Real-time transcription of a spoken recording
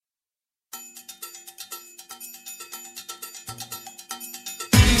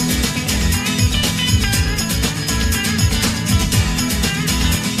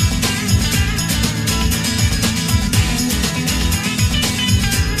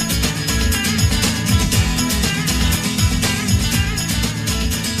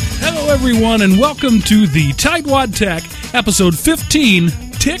everyone, and welcome to the Tightwad Tech, episode 15,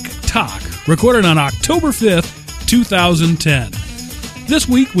 Tick Tock, recorded on October 5th, 2010. This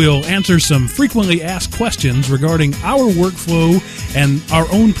week, we'll answer some frequently asked questions regarding our workflow and our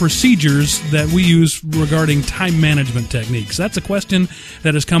own procedures that we use regarding time management techniques. That's a question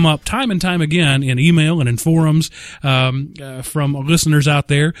that has come up time and time again in email and in forums from listeners out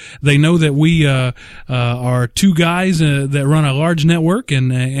there. They know that we are two guys that run a large network,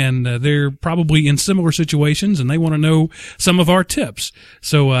 and they're probably in similar situations, and they want to know some of our tips.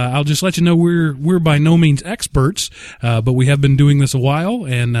 So I'll just let you know we're by no means experts, but we have been doing this a while.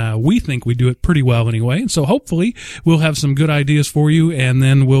 And we think we do it pretty well anyway. And so hopefully we'll have some good ideas for you, and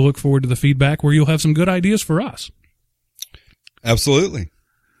then we'll look forward to the feedback where you'll have some good ideas for us. Absolutely.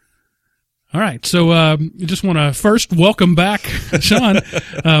 All right. So I just want to first welcome back Sean.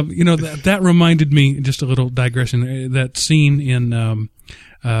 That reminded me, just a little digression, that scene in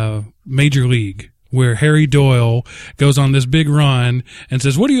Major League, where Harry Doyle goes on this big run and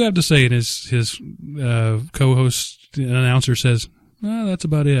says, "What do you have to say?" And his co-host announcer says, "Oh, that's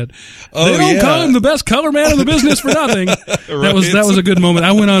about it." They don't call him the best color man in the business for nothing. Right. That was a good moment.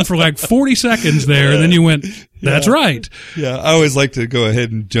 I went on for like 40 seconds there, and then you went, "That's right." Yeah, I always like to go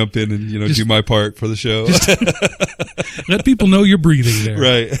ahead and jump in and do my part for the show. Let people know you're breathing there.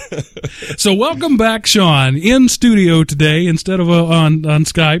 Right. So welcome back, Sean, in studio today instead of on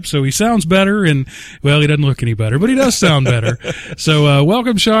Skype. So he sounds better, and well, he doesn't look any better, but he does sound better. So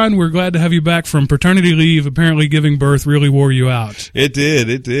welcome, Sean. We're glad to have you back from paternity leave. Apparently, giving birth really wore you out. It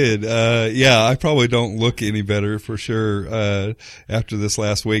did. I probably don't look any better for sure after this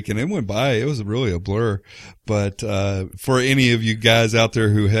last week, and it went by. It was really a blur. But for any of you guys out there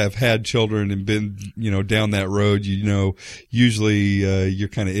who have had children and been, down that road, usually you're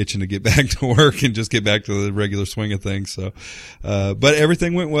kind of itching to get back to work and just get back to the regular swing of things. So, but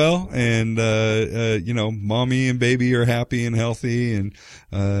everything went well, and mommy and baby are happy and healthy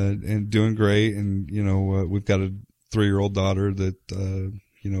and doing great, and we've got a 3-year-old daughter that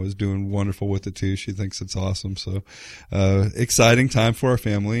is doing wonderful with it too. She thinks it's awesome. So, exciting time for our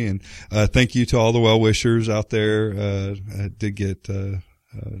family. And, thank you to all the well-wishers out there. I did get, a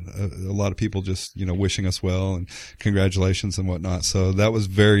lot of people just, wishing us well and congratulations and whatnot. So that was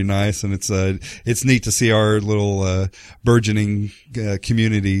very nice. And it's neat to see our little, burgeoning,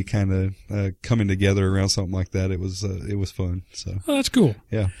 community kind of, coming together around something like that. It was fun. So. Oh, that's cool.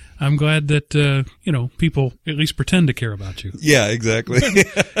 Yeah. I'm glad that, people at least pretend to care about you. Yeah, exactly.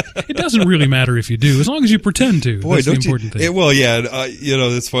 It doesn't really matter if you do, as long as you pretend to. Boy, that's the important thing.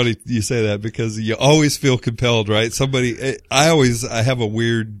 It's funny you say that because you always feel compelled, right? I have a weird,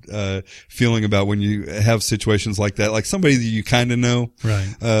 feeling about when you have situations like that, like somebody that you kind of know,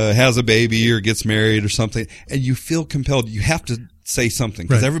 right, has a baby or gets married or something, and you feel compelled. You have to say something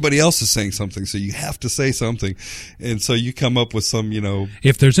because everybody else is saying something, so you have to say something, and so you come up with some,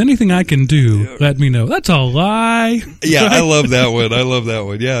 If there's anything I can do, let me know. That's a lie. Yeah, I love that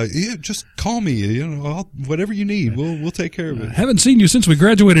one. Yeah, just call me. Whatever you need, we'll take care of it. I haven't seen you since we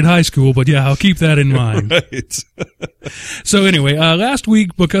graduated high school, but yeah, I'll keep that in mind. Right. So anyway, last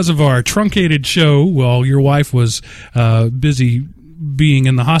week, because of our truncated show, while your wife was busy being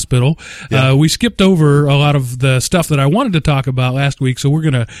in the hospital, we skipped over a lot of the stuff that I wanted to talk about last week. So we're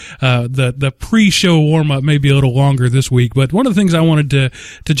going to, the pre-show warm-up may be a little longer this week, but one of the things I wanted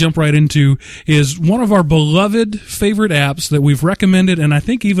to jump right into is one of our beloved favorite apps that we've recommended, and I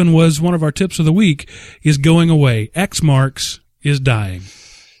think even was one of our tips of the week, is going away. Xmarks is dying.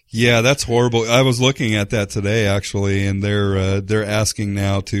 Yeah, that's horrible. I was looking at that today actually, and they're asking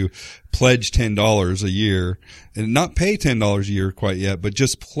now to pledge $10 a year and not pay $10 a year quite yet, but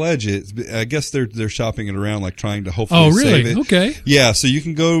just pledge it. I guess they're shopping it around, like trying to hopefully save it. Okay. Yeah, so you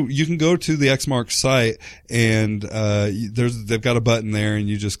can go to the Xmarks site, and they've got a button there, and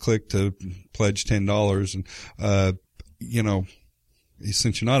you just click to pledge $10, and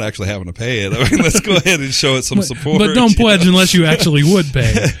since you're not actually having to pay it, let's go ahead and show it some support. But don't pledge unless you actually would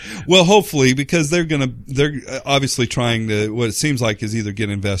pay. Well, hopefully, because they're obviously trying to, what it seems like is either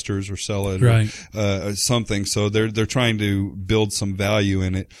get investors or sell it, right, or something. So they're trying to build some value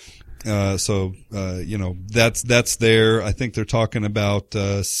in it. That's there. I think they're talking about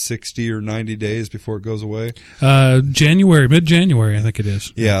 60 or 90 days before it goes away. Mid-January, I think it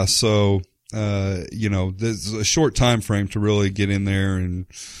is. Yeah, so there's a short time frame to really get in there and,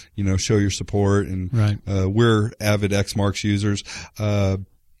 show your support. And, right. We're avid Xmarks users.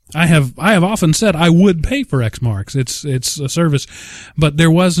 I have often said I would pay for Xmarks. It's a service, but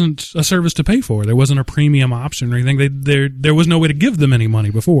there wasn't a service to pay for. There wasn't a premium option or anything. There was no way to give them any money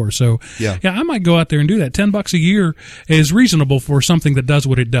before. So yeah, I might go out there and do that. $10 a year is reasonable for something that does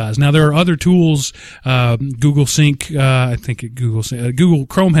what it does. Now there are other tools. Google Sync, Google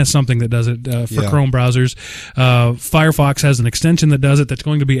Chrome has something that does it for Chrome browsers. Firefox has an extension that does it. That's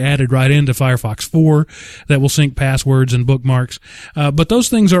going to be added right into Firefox 4 that will sync passwords and bookmarks. But those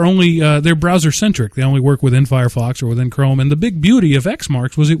things are only they're browser centric. They only work within Firefox or within Chrome. And the big beauty of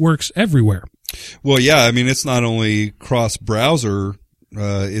Xmarks was it works everywhere. Well, yeah, I mean it's not only cross browser,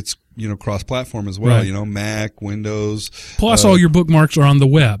 it's cross platform as well. Right. Mac, Windows. Plus, all your bookmarks are on the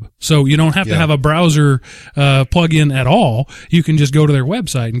web, so you don't have to have a browser plug-in at all. You can just go to their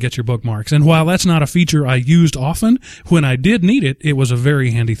website and get your bookmarks. And while that's not a feature I used often, when I did need it, it was a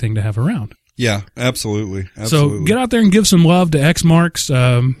very handy thing to have around. Yeah, absolutely. So get out there and give some love to Xmarks.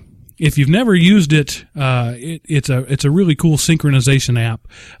 If you've never used it, it's a really cool synchronization app.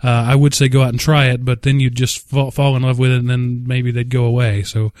 I would say go out and try it, but then you'd just fall in love with it, and then maybe they'd go away.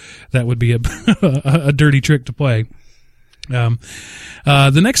 So that would be a dirty trick to play.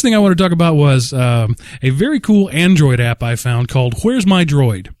 The next thing I want to talk about was a very cool Android app I found called Where's My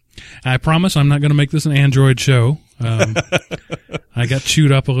Droid? I promise I'm not going to make this an Android show. I got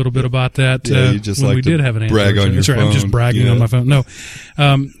chewed up a little bit about that you just when we did have an Android show. That's right, I'm just bragging on my phone. No,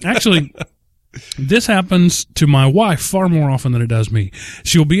 actually, this happens to my wife far more often than it does me.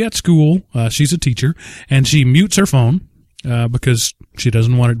 She'll be at school. She's a teacher, and she mutes her phone because she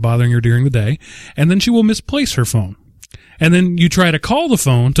doesn't want it bothering her during the day, and then she will misplace her phone. And then you try to call the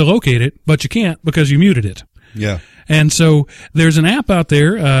phone to locate it, but you can't because you muted it. Yeah. And so there's an app out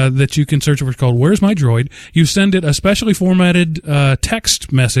there that you can search for called Where's My Droid? You send it a specially formatted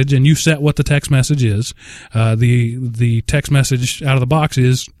text message, and you set what the text message is. The text message out of the box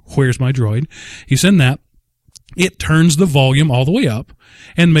is Where's My Droid? You send that. It turns the volume all the way up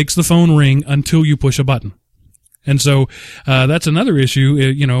and makes the phone ring until you push a button. And so that's another issue.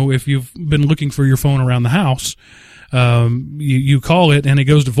 If you've been looking for your phone around the house, you call it and it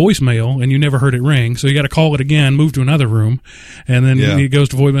goes to voicemail and you never heard it ring. So you got to call it again, move to another room, and then it goes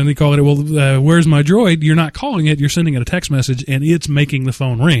to voicemail and you call it. Well, where's my droid? You're not calling it. You're sending it a text message and it's making the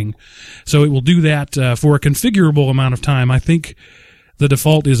phone ring. So it will do that, for a configurable amount of time. I think the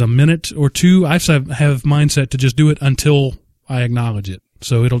default is a minute or two. I have mine set to just do it until I acknowledge it.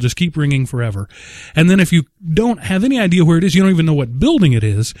 So it'll just keep ringing forever. And then if you don't have any idea where it is, you don't even know what building it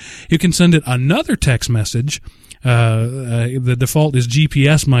is, you can send it another text message. The default is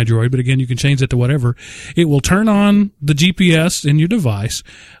GPS My Droid, but again, you can change it to whatever. It will turn on the GPS in your device,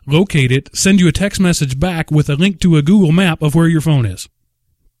 locate it, send you a text message back with a link to a Google map of where your phone is.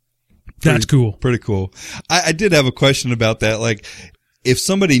 That's cool. Pretty cool. I did have a question about that. Like, if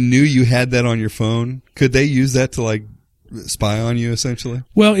somebody knew you had that on your phone, could they use that to spy on you, essentially?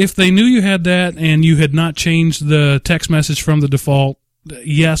 Well, if they knew you had that and you had not changed the text message from the default,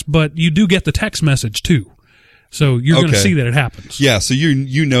 yes, but you do get the text message too. So you're going to see that it happens. Yeah, so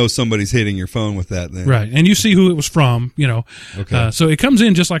you know somebody's hitting your phone with that then. Right, and you see who it was from, Okay. So it comes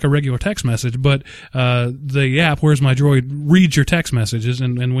in just like a regular text message, but the app, Where's My Droid, reads your text messages,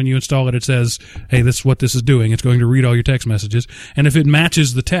 and when you install it, it says, hey, this is what this is doing. It's going to read all your text messages, and if it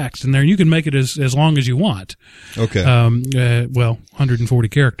matches the text in there, you can make it as long as you want. Okay. 140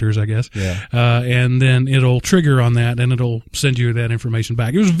 characters, I guess. Yeah. And then it'll trigger on that, and it'll send you that information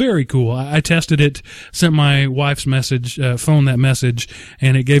back. It was very cool. I tested it, sent my wife's phone that message,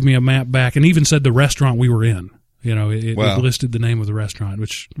 and it gave me a map back and even said the restaurant we were in. It listed the name of the restaurant,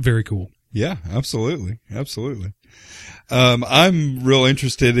 which very cool. Yeah, absolutely. I'm real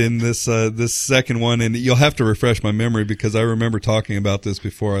interested in this second one, and you'll have to refresh my memory because I remember talking about this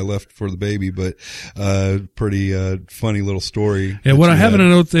before I left for the baby, but pretty funny little story. Yeah, what I have in a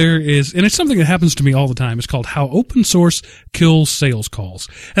note there is, and it's something that happens to me all the time, it's called How Open Source Kills Sales Calls.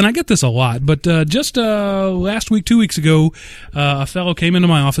 And I get this a lot, but just last week, 2 weeks ago, a fellow came into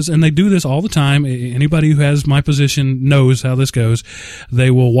my office, and they do this all the time. Anybody who has my position knows how this goes.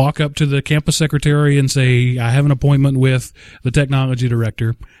 They will walk up to the campus secretary and say, I have an appointment with the technology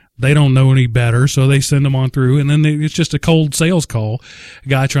director. They don't know any better, so they send them on through, and then it's just a cold sales call, a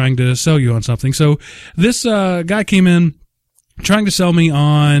guy trying to sell you on something. So this guy came in trying to sell me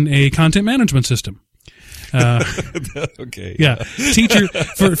on a content management system. Okay. Yeah. Teacher,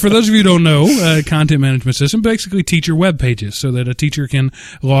 for those of you who don't know, content management system, basically teacher web pages so that a teacher can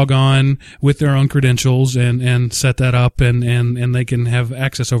log on with their own credentials and set that up and they can have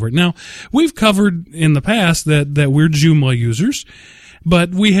access over it. Now, we've covered in the past that we're Joomla users.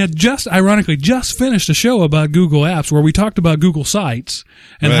 But we had ironically just finished a show about Google Apps where we talked about Google Sites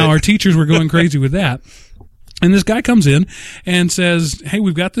and how our teachers were going crazy with that. And this guy comes in and says, hey,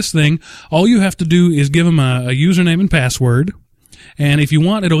 we've got this thing. All you have to do is give them a username and password. And if you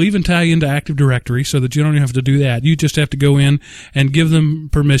want, it'll even tie you into Active Directory so that you don't even have to do that. You just have to go in and give them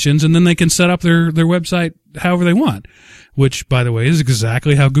permissions, and then they can set up their website however they want, which, by the way, is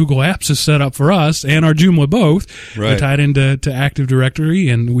exactly how Google Apps is set up for us and our Joomla both. Right. We're tied into Active Directory,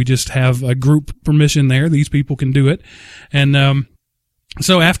 and we just have a group permission there. These people can do it. And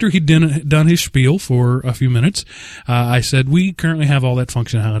so after he'd done his spiel for a few minutes, I said, we currently have all that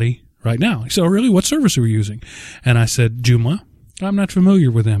functionality right now. He said, oh, really? What service are we using? And I said, Joomla. I'm not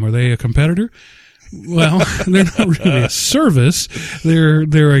familiar with them. Are they a competitor? Well, they're not really a service.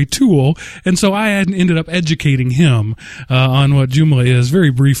 They're a tool. And so I ended up educating him on what Joomla is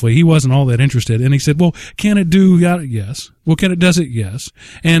very briefly. He wasn't all that interested. And he said, well, can it do yada? Yes. Well, does it? Yes.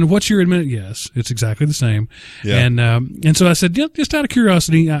 And what's your admin? Yes. It's exactly the same. Yeah. And so I said, yeah, just out of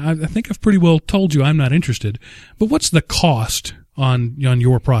curiosity, I think I've pretty well told you I'm not interested, but what's the cost on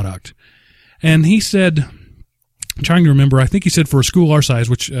your product? And he said, I'm trying to remember. I think he said for a school our size,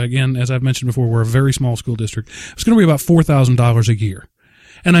 which, again, as I've mentioned before, we're a very small school district, it's going to be about $4,000 a year.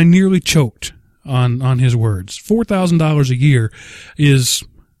 And I nearly choked on his words. $4,000 a year is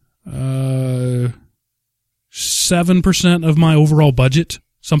 7% of my overall budget,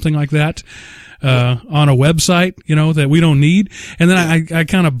 something like that, on a website, that we don't need. And then I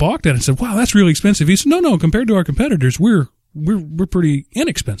kind of balked at it and said, wow, that's really expensive. He said, no, compared to our competitors, we're pretty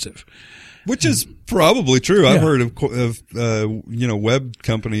inexpensive. Which is probably true. I've heard of web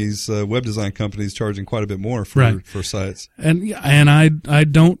companies, web design companies charging quite a bit more for sites. And I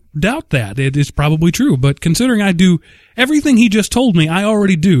don't doubt that. It is probably true. But considering I do everything he just told me I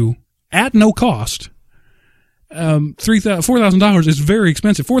already do at no cost, $4,000 is very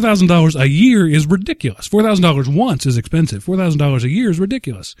expensive. $4,000 a year is ridiculous. $4,000 once is expensive. $4,000 a year is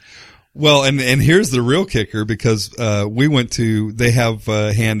ridiculous. Well, and here's the real kicker, because they have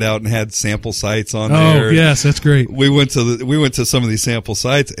handout and had sample sites on there. Oh, yes, that's great. We went to some of these sample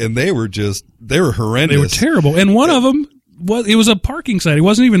sites, and they were horrendous. They were terrible. And one of them was a parking site. It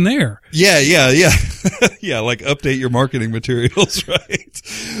wasn't even there. Yeah. Yeah, like update your marketing materials, right?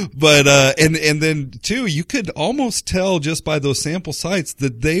 But and then too, you could almost tell just by those sample sites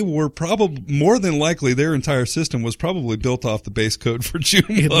that they were probably, more than likely, their entire system was probably built off the base code for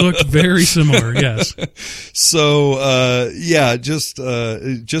Joomla. It looked very similar, yes. So just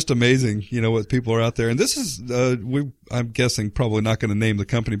amazing, what people are out there. And this is I'm guessing probably not going to name the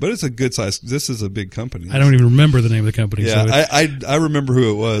company, but it's a good size. This is a big company. I don't even remember the name of the company. Yeah, so I remember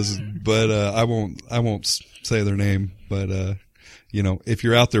who it was, but I won't say their name. But if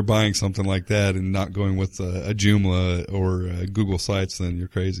you're out there buying something like that and not going with a Joomla or Google Sites, then you're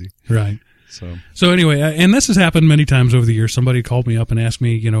crazy. Right. So anyway, and this has happened many times over the years. Somebody called me up and asked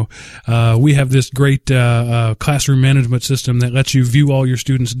me, we have this great classroom management system that lets you view all your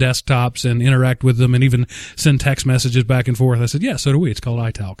students' desktops and interact with them and even send text messages back and forth. I said, yeah, so do we. It's called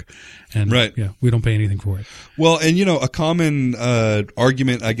iTalk. And right. Yeah, we don't pay anything for it. Well, and a common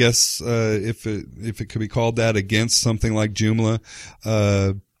argument, I guess, if it could be called that, against something like Joomla,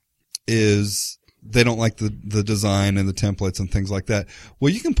 is they don't like the design and the templates and things like that.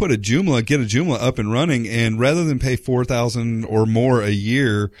 Well, you can get a Joomla up and running, and rather than pay $4,000 or more a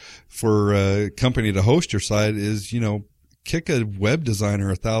year for a company to host your site, is, kick a web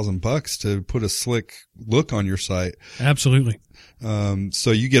designer $1,000 to put a slick look on your site. Absolutely.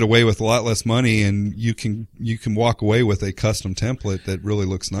 So you get away with a lot less money, and you can walk away with a custom template that really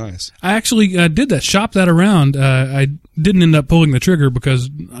looks nice. I actually did that, shopped that around. I didn't end up pulling the trigger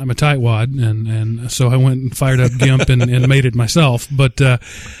because I'm a tightwad, and so I went and fired up GIMP and made it myself. But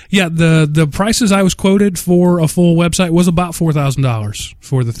the prices I was quoted for a full website was about $4,000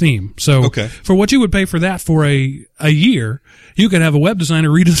 for the theme. So for what you would pay for that for a year, you could have a web designer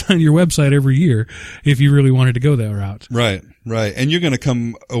redesign your website every year if you really wanted to go that route. Right. And you're going to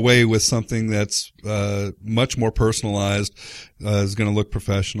come away with something that's much more personalized, is going to look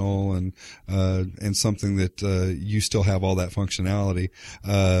professional, and something that you still have all that functionality.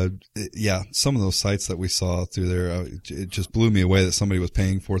 Some of those sites that we saw through there, it just blew me away that somebody was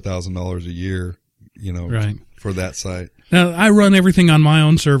paying $4,000 a year, right, for that site. Now, I run everything on my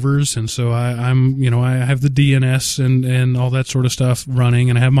own servers, and so I'm I have the DNS and all that sort of stuff running,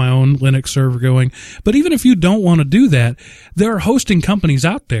 and I have my own Linux server going. But even if you don't want to do that, there are hosting companies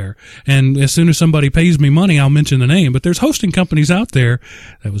out there, and as soon as somebody pays me money, I'll mention the name. But there's hosting companies out there.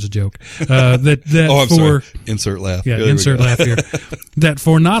 That was a joke. Sorry. Insert laugh. Yeah, insert laugh here. That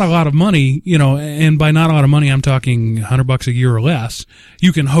for not a lot of money, and by not a lot of money, I'm talking $100 a year or less,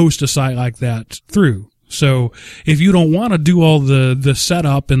 you can host a site like that through. So if you don't want to do all the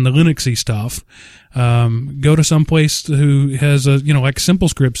setup and the Linuxy stuff, go to some place who has like Simple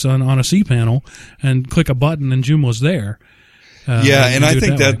Scripts on a cPanel and click a button and Joomla's there. And I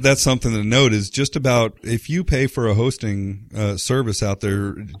think that's something to note is just about if you pay for a hosting service out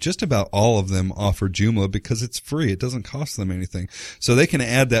there, just about all of them offer Joomla because it's free. It doesn't cost them anything. So they can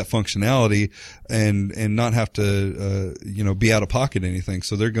add that functionality and not have to, be out of pocket anything.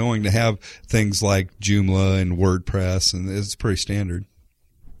 So they're going to have things like Joomla and WordPress, and it's pretty standard.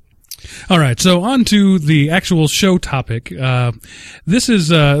 All right, so on to the actual show topic. This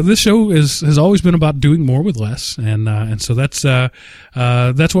show has always been about doing more with less, and so that's what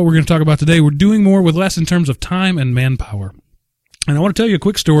we're going to talk about today. We're doing more with less in terms of time and manpower. And I want to tell you a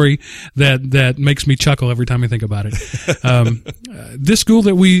quick story that makes me chuckle every time I think about it. This school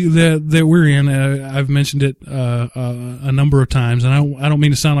that we're in, I've mentioned it a number of times, and I don't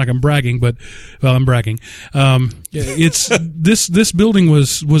mean to sound like I'm bragging, but I'm bragging. It's this building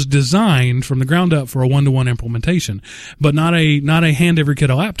was designed from the ground up for a 1-to-1 implementation, but not a hand every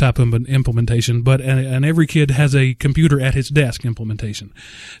kid a laptop implementation, but an every kid has a computer at his desk implementation.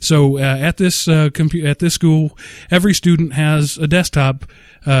 So at this school, every student has a desktop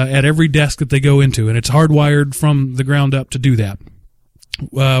at every desk that they go into, and it's hardwired from the ground up to do that.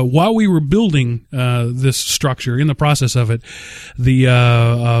 While we were building this structure, in the process of it,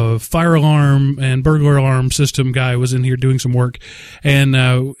 the fire alarm and burglar alarm system guy was in here doing some work, and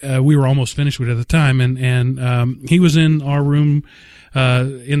we were almost finished with it at the time, and he was in our room,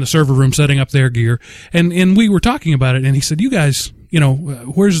 in the server room, setting up their gear, and we were talking about it, and he said, "You guys,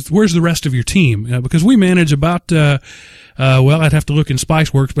 where's the rest of your team?" Because we manage about I'd have to look in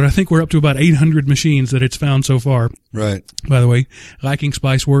Spiceworks, but I think we're up to about 800 machines that it's found so far. Right. By the way, liking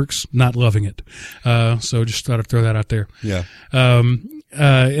Spiceworks, not loving it. So just thought I'd throw that out there. Yeah.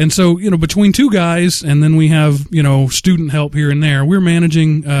 And so, between two guys, and then we have, student help here and there, we're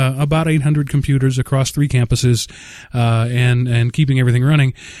managing about 800 computers across 3 campuses, and keeping everything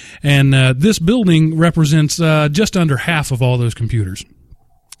running. And this building represents just under half of all those computers.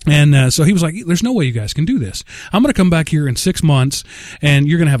 And so he was like, "There's no way you guys can do this. I'm going to come back here in 6 months, and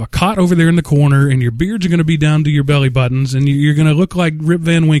you're going to have a cot over there in the corner, and your beards are going to be down to your belly buttons, and you're going to look like Rip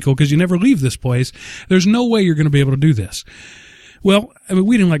Van Winkle because you never leave this place. There's no way you're going to be able to do this." Well,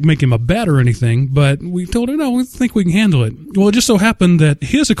 we didn't make him a bet or anything, but we told him, "No, we think we can handle it." Well, it just so happened that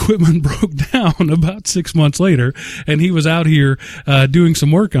his equipment broke down about 6 months later, and he was out here doing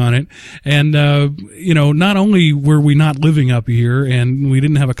some work on it. And not only were we not living up here, and we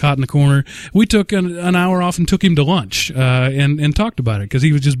didn't have a cot in the corner, we took an hour off and took him to lunch and talked about it because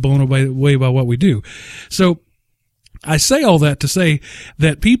he was just blown away by what we do. So I say all that to say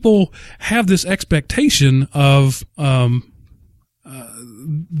that people have this expectation of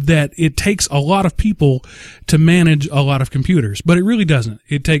that it takes a lot of people to manage a lot of computers, but it really doesn't.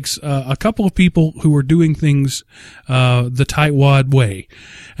 It takes a couple of people who are doing things the tightwad way,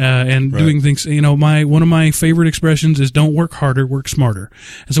 and doing things. One of my favorite expressions is "Don't work harder, work smarter."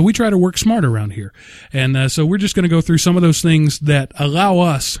 And so we try to work smarter around here, and so we're just going to go through some of those things that allow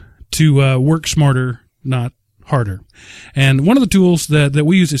us to work smarter, not harder. And one of the tools that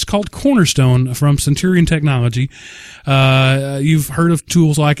we use is called Cornerstone from Centurion Technology. You've heard of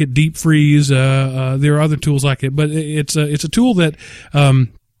tools like it, Deep Freeze. There are other tools like it, but it's a tool that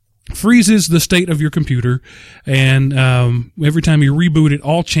freezes the state of your computer, and every time you reboot it,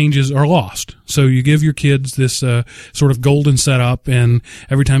 all changes are lost. So you give your kids this sort of golden setup, and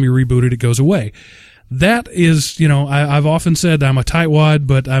every time you reboot it, it goes away. That is, I've often said I'm a tightwad,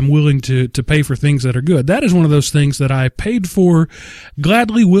 but I'm willing to pay for things that are good. That is one of those things that I paid for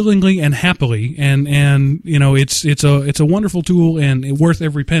gladly, willingly, and happily. And it's a wonderful tool and worth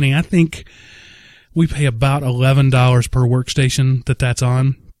every penny. I think we pay about $11 per workstation that's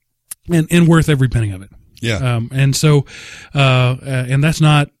on, and worth every penny of it. Yeah. And so, and that's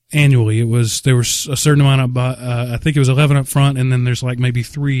not annually. There was a certain amount of, I think it was 11 up front, and then there's maybe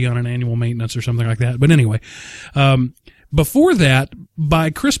 3 on an annual maintenance or something like that. But anyway, before that, by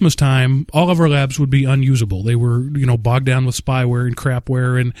Christmas time, all of our labs would be unusable. They were, bogged down with spyware and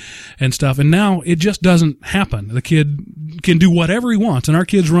crapware and stuff. And now it just doesn't happen. The kid can do whatever he wants, and our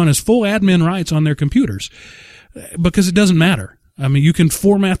kids run as full admin rights on their computers. because it doesn't matter. I mean, you can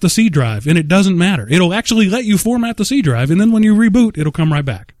format the C drive, and it doesn't matter. It'll actually let you format the C drive, and then when you reboot, it'll come right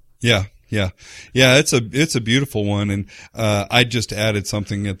back. Yeah. It's a beautiful one. And, I just added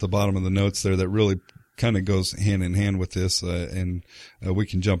something at the bottom of the notes there that really kind of goes hand in hand with this. And we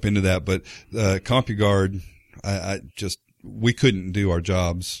can jump into that, but, CompuGuard, we couldn't do our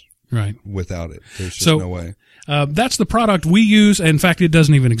jobs right without it. There's just no way. That's the product we use. In fact, it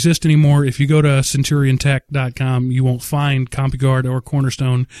doesn't even exist anymore. If you go to CenturionTech.com, you won't find CompuGuard or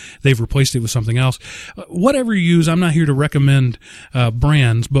Cornerstone. They've replaced it with something else. Whatever you use, I'm not here to recommend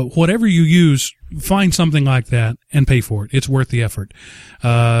brands, but whatever you use, find something like that and pay for it. It's worth the effort.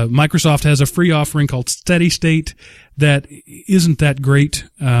 Microsoft has a free offering called Steady State that isn't that great.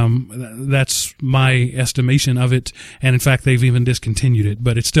 That's my estimation of it. And in fact, they've even discontinued it,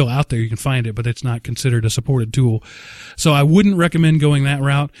 but it's still out there. You can find it, but it's not considered a supported tool. So I wouldn't recommend going that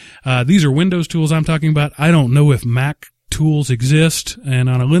route. These are Windows tools I'm talking about. I don't know if Mac tools exist, and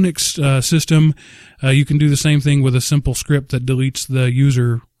on a Linux system, you can do the same thing with a simple script that deletes the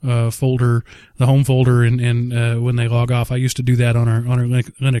user folder, the home folder, and when they log off. I used to do that on our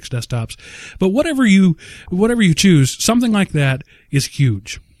Linux desktops. But whatever you choose, something like that is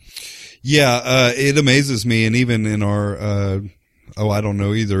huge. Yeah, it amazes me, and even in our I don't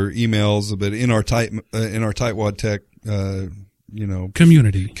know either emails, but in our Tightwad Tech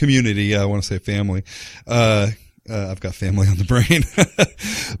community. Yeah, I want to say family. I've got family on the brain,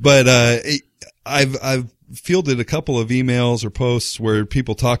 but I've fielded a couple of emails or posts where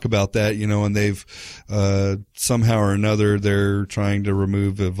people talk about that, and they've somehow or another they're trying to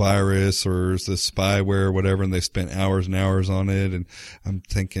remove a virus or the spyware or whatever, and they spent hours and hours on it, and I'm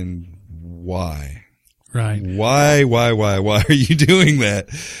thinking, why? Right. Why are you doing that?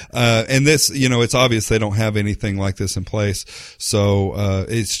 And this, it's obvious they don't have anything like this in place. So,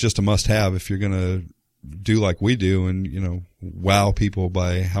 it's just a must have if you're going to do like we do and, wow people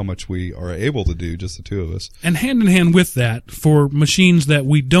by how much we are able to do, just the two of us. And hand in hand with that, for machines that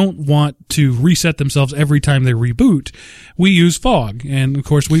we don't want to reset themselves every time they reboot, we use Fog. And of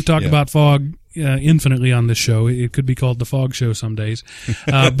course, we've talked about Fog infinitely on this show. It could be called the Fog Show some days.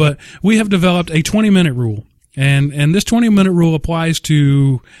 But we have developed a 20-minute rule. And this 20-minute rule applies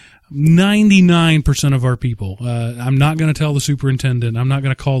to 99% of our people. I'm not going to tell the superintendent. I'm not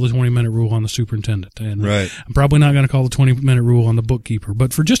going to call the 20-minute rule on the superintendent. And right. I'm probably not going to call the 20-minute rule on the bookkeeper.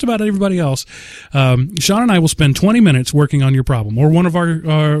 But for just about everybody else, Sean and I will spend 20 minutes working on your problem. Or one of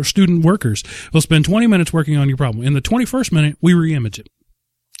our student workers will spend 20 minutes working on your problem. In the 21st minute, we re-image it.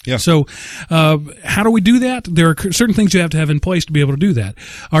 Yeah. So, how do we do that? There are certain things you have to have in place to be able to do that.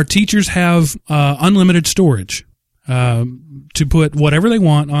 Our teachers have, unlimited storage, to put whatever they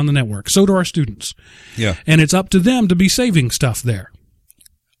want on the network. So do our students. Yeah. And it's up to them to be saving stuff there.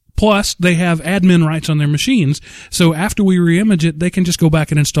 Plus, they have admin rights on their machines, so after we re-image it, they can just go back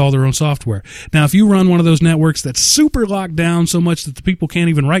and install their own software. Now, if you run one of those networks that's super locked down so much that the people can't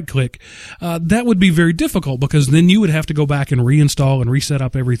even right-click, that would be very difficult, because then you would have to go back and reinstall and reset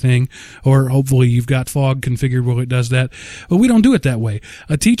up everything, or hopefully you've got Fog configured where it does that. But we don't do it that way.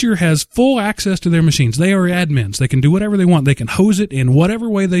 A teacher has full access to their machines. They are admins. They can do whatever they want. They can hose it in whatever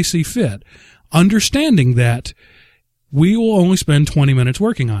way they see fit, understanding that we will only spend 20 minutes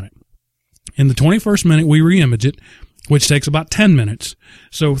working on it. In the 21st minute, we re-image it, which takes about 10 minutes.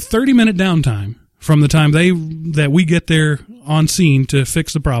 So 30-minute downtime from the time that we get there on scene to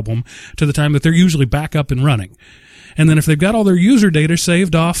fix the problem to the time that they're usually back up and running. And then if they've got all their user data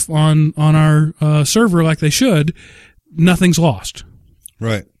saved off on our server like they should, nothing's lost.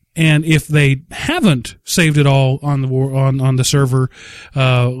 Right. And if they haven't saved it all on the server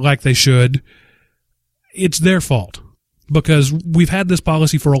like they should, it's their fault. Because we've had this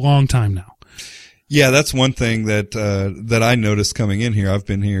policy for a long time now. Yeah, that's one thing that I noticed coming in here. I've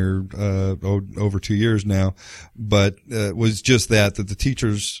been here over 2 years now, but was just that the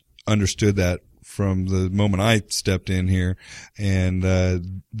teachers understood that from the moment I stepped in here, and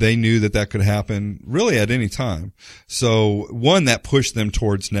they knew that could happen really at any time. So one, that pushed them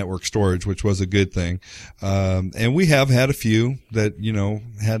towards network storage, which was a good thing. And we have had a few that,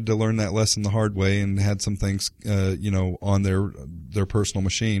 had to learn that lesson the hard way and had some things, on their personal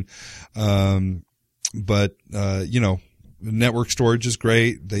machine. But network storage is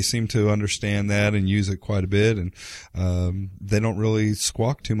great. They seem to understand that and use it quite a bit. And, they don't really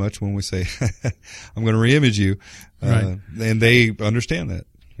squawk too much when we say, I'm going to re-image you. Right. And they understand that,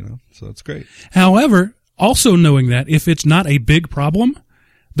 so it's great. However, also knowing that if it's not a big problem,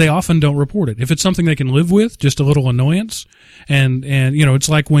 they often don't report it. If it's something they can live with, just a little annoyance, and it's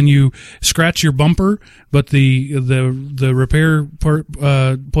like when you scratch your bumper, but the repair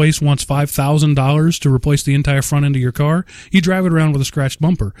place wants $5,000 to replace the entire front end of your car. You drive it around with a scratched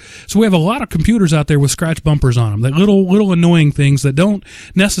bumper. So we have a lot of computers out there with scratch bumpers on them, that little annoying things that don't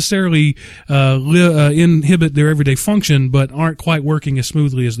necessarily inhibit their everyday function, but aren't quite working as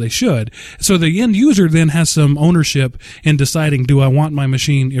smoothly as they should. So the end user then has some ownership in deciding, do I want my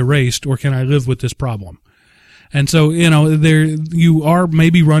machine erased, or can I live with this problem? And so, there you are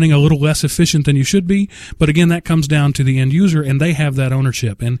maybe running a little less efficient than you should be, but again, that comes down to the end user, and they have that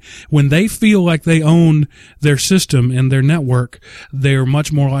ownership. And when they feel like they own their system and their network, they're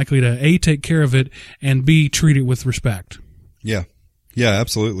much more likely to A, take care of it, and B, treat it with respect. Yeah. Yeah,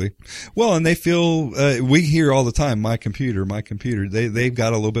 absolutely. Well, and they feel, we hear all the time, my computer. They've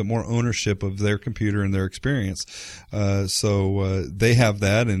got a little bit more ownership of their computer and their experience. So they have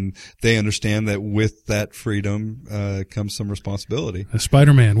that, and they understand that with that freedom, comes some responsibility.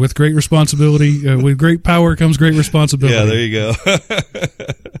 Spider-Man, with great responsibility, with great power comes great responsibility. Yeah, there you go.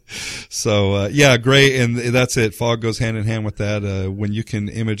 So, great. And that's it. Fog goes hand in hand with that. When you can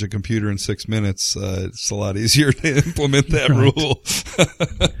image a computer in 6 minutes, it's a lot easier to implement that rule.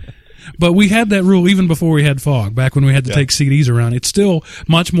 But we had that rule even before we had fog, back when we had to take CDs around. It's still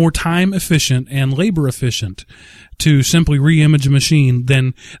much more time efficient and labor efficient to simply re-image a machine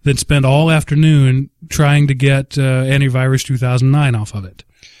than spend all afternoon trying to get Antivirus 2009 off of it.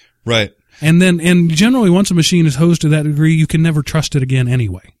 Right. And generally, once a machine is hosed to that degree, you can never trust it again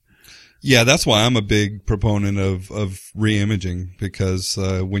anyway. Yeah, that's why I'm a big proponent of re-imaging, because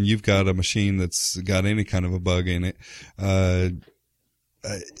when you've got a machine that's got any kind of a bug in it,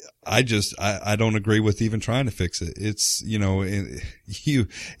 I don't agree with even trying to fix it. It's, and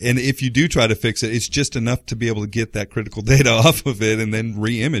if you do try to fix it, it's just enough to be able to get that critical data off of it and then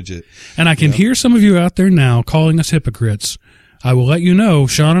re-image it. And I can hear some of you out there now calling us hypocrites. I will let you know,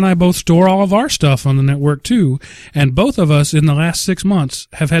 Sean and I both store all of our stuff on the network too, and both of us in the last 6 months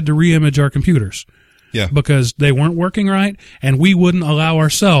have had to re-image our computers. Yeah. Because they weren't working right, and we wouldn't allow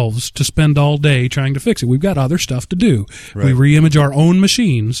ourselves to spend all day trying to fix it. We've got other stuff to do. Right. We re-image our own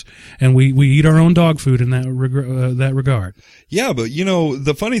machines, and we eat our own dog food in that regard. Yeah, but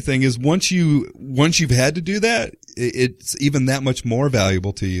the funny thing is, once you've had to do that, it's even that much more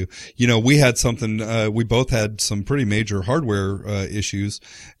valuable to you. We had something, we both had some pretty major hardware issues,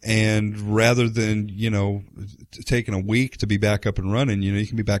 and rather than, taking a week to be back up and running, you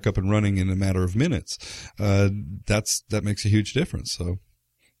can be back up and running in a matter of minutes. That makes a huge difference. So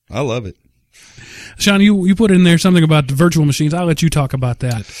I love it. Sean, you put in there something about the virtual machines. I'll let you talk about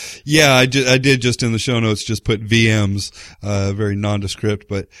that. Yeah, I did just in the show notes just put VMs, very nondescript,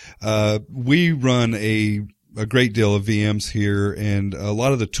 but we run a great deal of VMs here, and a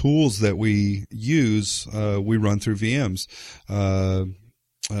lot of the tools that we use, we run through VMs.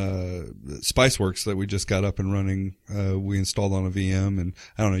 Spiceworks that we just got up and running, we installed on a VM, and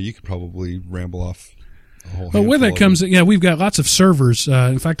I don't know, you could probably ramble off a whole Well, where that comes, we've got lots of servers.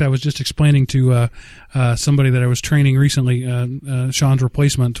 In fact, I was just explaining to somebody that I was training recently, Sean's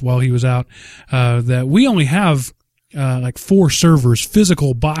replacement while he was out, that we only have like 4 servers,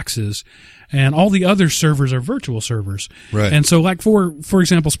 physical boxes, and all the other servers are virtual servers. Right. And so, like for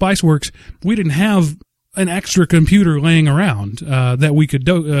example, Spiceworks, we didn't have an extra computer laying around that we could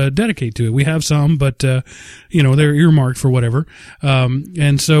dedicate to it. We have some, but they're earmarked for whatever.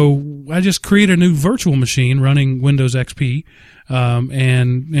 And so I just create a new virtual machine running Windows XP,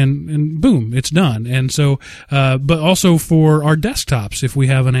 and boom, it's done. And so, but also for our desktops, if we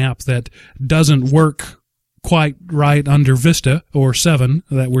have an app that doesn't work quite right under Vista or 7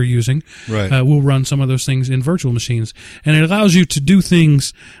 that we're using, right, we'll run some of those things in virtual machines, and it allows you to do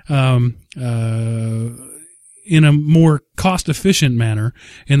things in a more cost-efficient manner,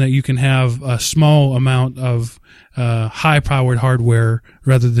 in that you can have a small amount of high-powered hardware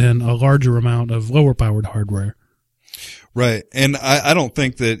rather than a larger amount of lower-powered hardware. Right. And I don't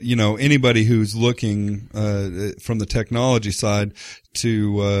think that, anybody who's looking, from the technology side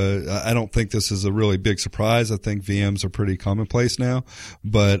I don't think this is a really big surprise. I think VMs are pretty commonplace now,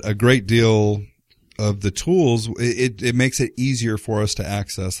 but a great deal of the tools, it makes it easier for us to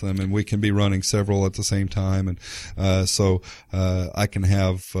access them, and we can be running several at the same time. And, so, I can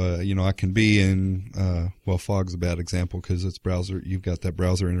have, I can be in, Fog's a bad example because it's browser, you've got that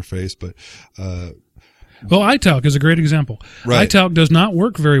browser interface, but, well, iTalk is a great example. Right. iTalk does not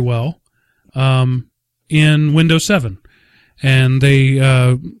work very well in Windows 7. And they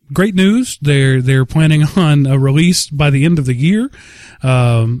great news, they're planning on a release by the end of the year.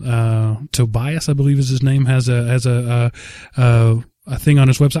 Tobias, I believe is his name, has a a thing on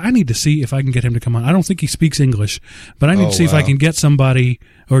his website. I need to see if I can get him to come on. I don't think he speaks English, but I need to see if I can get somebody,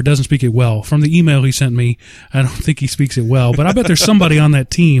 or doesn't speak it well. From the email he sent me, I don't think he speaks it well, but I bet there's somebody on that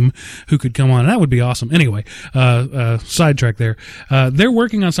team who could come on. That would be awesome. Anyway, sidetrack there. They're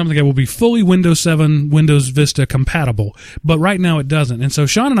working on something that will be fully Windows 7, Windows Vista compatible, but right now it doesn't. And so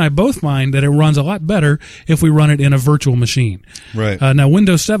Sean and I both find that it runs a lot better if we run it in a virtual machine. Right. Now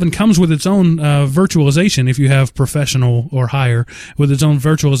Windows 7 comes with its own virtualization if you have professional or higher, with its own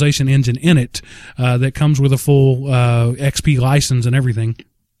virtualization engine in it that comes with a full XP license and everything.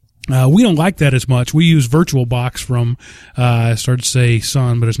 We don't like that as much. We use VirtualBox from, I started to say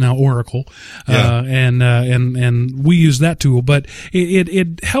Sun, but it's now Oracle. Yeah. And we use that tool, but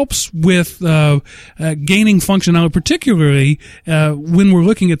it helps with, gaining functionality, particularly, when we're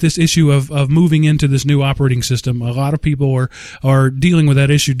looking at this issue of moving into this new operating system. A lot of people are dealing with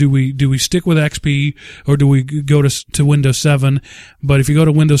that issue. Do we stick with XP or do we go to Windows 7? But if you go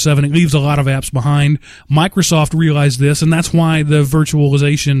to Windows 7, it leaves a lot of apps behind. Microsoft realized this, and that's why the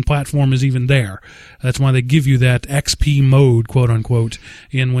virtualization platform is even there. That's why they give you that XP mode, quote unquote,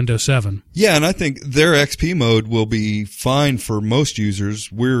 in Windows 7. Yeah, and I think their XP mode will be fine for most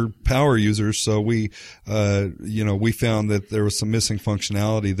users. We're power users, so we found that there was some missing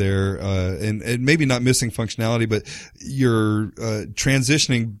functionality there, and maybe not missing functionality, but you're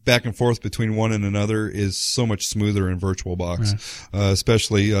transitioning back and forth between one and another is so much smoother in VirtualBox. Right.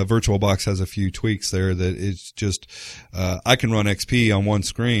 Especially VirtualBox has a few tweaks there that it's just I can run XP on one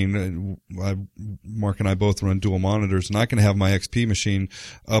screen. And Mark and I both run dual monitors, and I can have my XP machine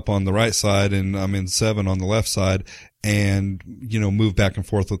up on the right side and I'm in 7 on the left side, and move back and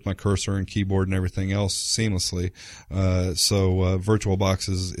forth with my cursor and keyboard and everything else seamlessly. So VirtualBox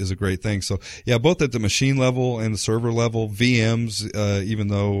is a great thing. So yeah, both at the machine level and the server level, VMs, even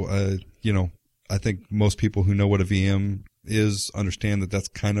though I think most people who know what a VM is understand that that's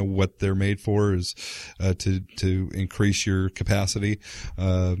kind of what they're made for, is to increase your capacity.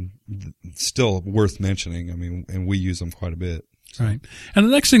 Still worth mentioning. I mean, and we use them quite a bit. Right. And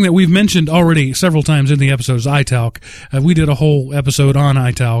the next thing that we've mentioned already several times in the episode is iTalk. We did a whole episode on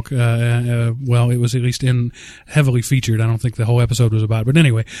iTalk. Well, it was at least heavily featured. I don't think the whole episode was about it. But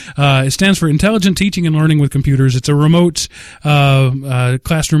anyway, it stands for Intelligent Teaching and Learning with Computers. It's a remote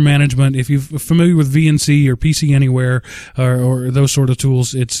classroom management. If you're familiar with VNC or PC Anywhere or those sort of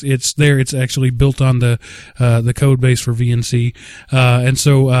tools, it's there. It's actually built on the code base for VNC. And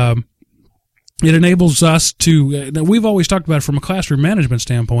so it enables us to, we've always talked about it from a classroom management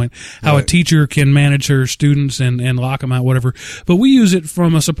standpoint, how a teacher can manage her students and lock them out, whatever. But we use it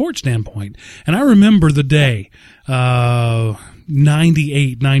from a support standpoint. And I remember the day,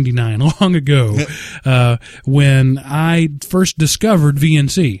 98, 99, long ago, when I first discovered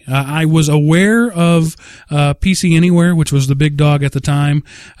VNC. I was aware of PC Anywhere, which was the big dog at the time,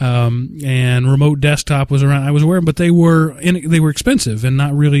 and Remote Desktop was around. I was aware, but they were expensive and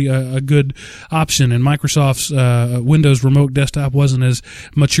not really a good option. And Microsoft's Windows Remote Desktop wasn't as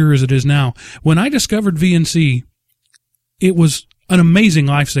mature as it is now. When I discovered VNC, it was an amazing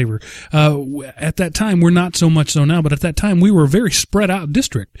lifesaver. At that time, we're not so much so now, but at that time we were a very spread out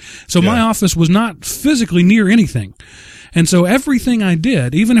district. So my office was not physically near anything. And so everything I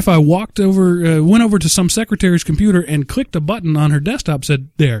did, even if I went over to some secretary's computer and clicked a button on her desktop, said,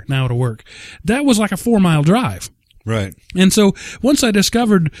 there, now it'll work. That was like a 4-mile drive. Right. And so once I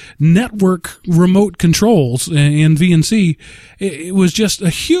discovered network remote controls in VNC, it was just a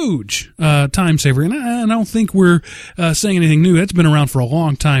huge time saver. And I don't think we're saying anything new. It's been around for a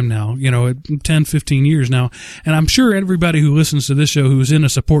long time now, 10, 15 years now. And I'm sure everybody who listens to this show who's in a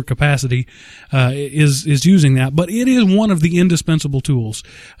support capacity is using that. But it is one of the indispensable tools,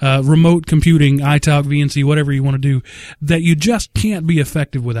 remote computing, iTalk, VNC, whatever you want to do, that you just can't be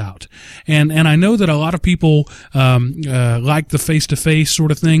effective without. And I know that a lot of people like the face-to-face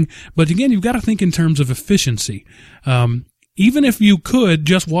sort of thing. But again, you've got to think in terms of efficiency. Even if you could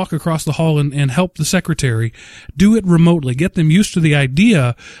just walk across the hall and help the secretary, do it remotely. Get them used to the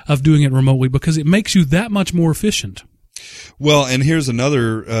idea of doing it remotely, because it makes you that much more efficient. Well, and here's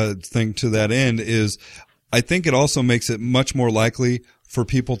another thing to that end is I think it also makes it much more likely for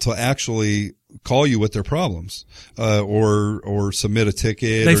people to actually call you with their problems, or submit a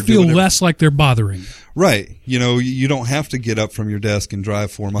ticket. They feel less like they're bothering. Right. You don't have to get up from your desk and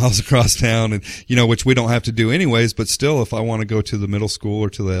drive 4 miles across town and, which we don't have to do anyways. But still, if I want to go to the middle school or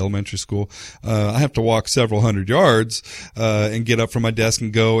to the elementary school, I have to walk several hundred yards, and get up from my desk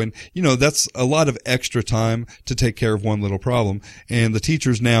and go. And, that's a lot of extra time to take care of one little problem. And the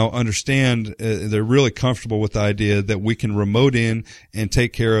teachers now understand, they're really comfortable with the idea that we can remote in and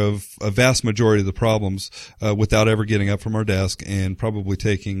take care of a vast majority majority of the problems without ever getting up from our desk, and probably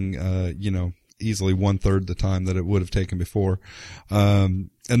taking easily 1/3 the time that it would have taken before.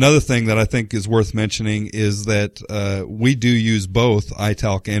 Another thing that I think is worth mentioning is that we do use both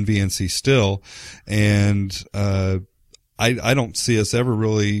iTalk and VNC still, and I don't see us ever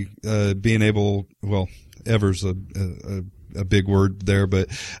really being able, well, ever's a big word there, but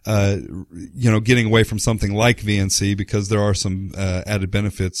getting away from something like VNC, because there are some added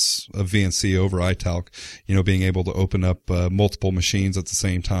benefits of VNC over iTalk, being able to open up multiple machines at the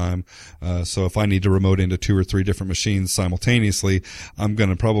same time. So if I need to remote into 2 or 3 different machines simultaneously, I'm going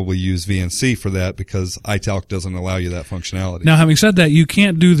to probably use VNC for that, because iTalk doesn't allow you that functionality. Now, having said that, you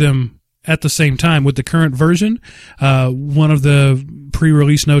can't do them at the same time with the current version. One of the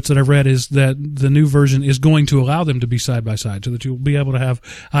pre-release notes that I've read is that the new version is going to allow them to be side by side, so that you'll be able to have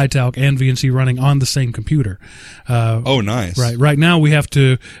iTalk and VNC running on the same computer. Oh, nice. Right. Right now we have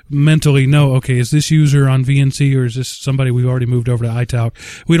to mentally know, okay, is this user on VNC or is this somebody we've already moved over to iTalk?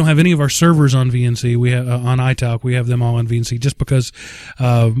 We don't have any of our servers on VNC. We have on iTalk. We have them all on VNC just because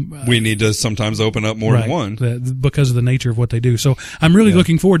we need to sometimes open up more than one because of the nature of what they do. So I'm really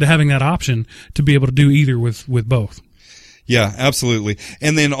looking forward to having that option to be able to do either with both. Yeah, absolutely.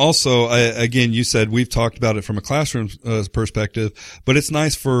 And then also, again, you said we've talked about it from a classroom perspective, but it's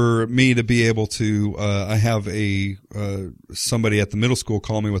nice for me to be able to, I have somebody at the middle school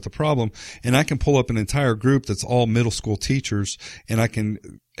call me with a problem, and I can pull up an entire group that's all middle school teachers, and I can,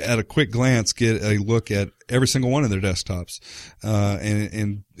 at a quick glance, get a look at every single one of their desktops.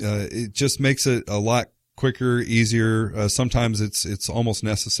 And it just makes it a lot quicker, easier. Sometimes it's almost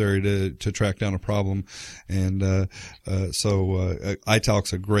necessary to track down a problem, and so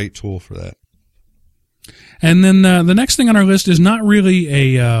iTalk's a great tool for that. And then the next thing on our list is not really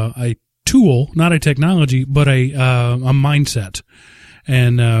a tool, not a technology, but a mindset.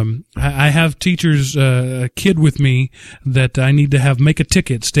 And I have teachers a kid with me that I need to have make a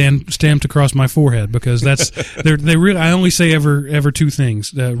ticket stamped across my forehead, because that's they really, I only say ever 2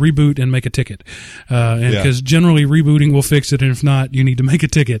 things: reboot and make a ticket, because generally rebooting will fix it, and if not, you need to make a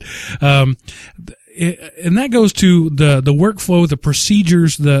ticket. And that goes to the workflow, the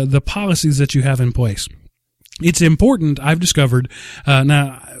procedures, the policies that you have in place. It's important, I've discovered.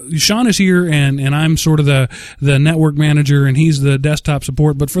 Now, Sean is here, and I'm sort of the network manager, and he's the desktop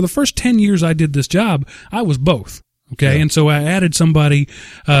support. But for the first 10 years I did this job, I was both. Okay. Yeah. And so I added somebody,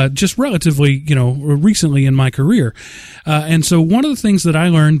 just relatively, recently in my career. And so one of the things that I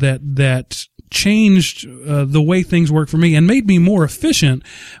learned that changed, the way things work for me and made me more efficient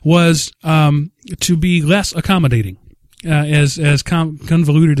was, to be less accommodating. As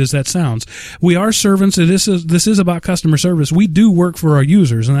convoluted as that sounds, we are servants. This is about customer service. We do work for our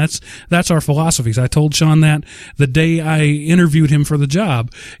users, and that's our philosophies. I told Sean that the day I interviewed him for the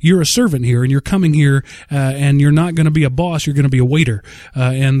job. You're a servant here, and you're coming here, and you're not going to be a boss. You're going to be a waiter,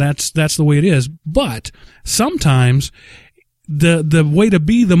 and that's the way it is. But sometimes the way to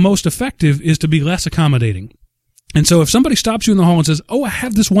be the most effective is to be less accommodating. And so if somebody stops you in the hall and says, "Oh, I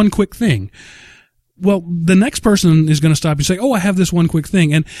have this one quick thing," well, the next person is going to stop you and say, "Oh, I have this one quick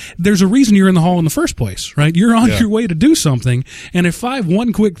thing." And there's a reason you're in the hall in the first place, right? You're on your way to do something. And if 5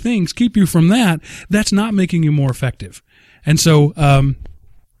 one quick things keep you from that, that's not making you more effective. And so,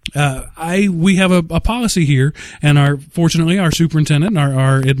 we have a policy here, and fortunately our superintendent and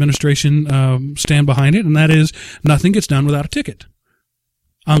our administration, stand behind it. And that is, nothing gets done without a ticket,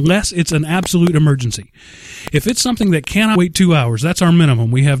 unless it's an absolute emergency. If it's something that cannot wait 2 hours, that's our minimum.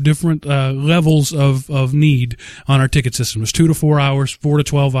 We have different levels of need on our ticket system. It's 2 to 4 hours, 4 to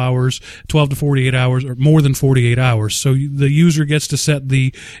 12 hours, 12 to 48 hours, or more than 48 hours. So the user gets to set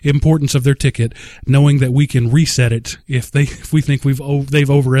the importance of their ticket, knowing that we can reset it if we think they've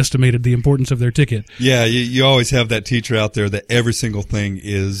overestimated the importance of their ticket. Yeah, you always have that teacher out there that every single thing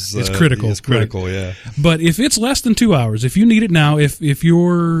is critical. Is critical, right? Yeah. But if it's less than 2 hours, if you need it now, if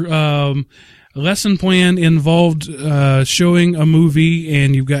your lesson plan involved showing a movie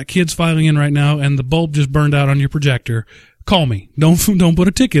and you've got kids filing in right now and the bulb just burned out on your projector, call me. Don't put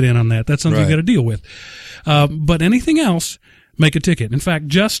a ticket in on that. That's something you got to deal with. But anything else, make a ticket. In fact,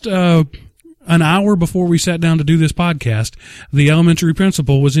 just an hour before we sat down to do this podcast, the elementary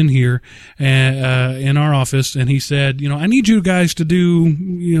principal was in here in our office, and he said, I need you guys to do,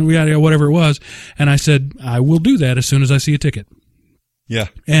 whatever it was. And I said, I will do that as soon as I see a ticket. Yeah.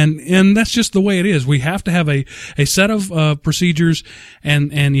 And that's just the way it is. We have to have a set of procedures,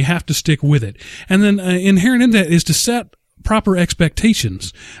 and you have to stick with it. And then inherent in that is to set proper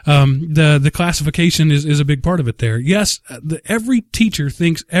expectations. The classification is a big part of it there. Yes, every teacher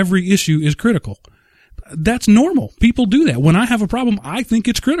thinks every issue is critical. That's normal. People do that. When I have a problem, I think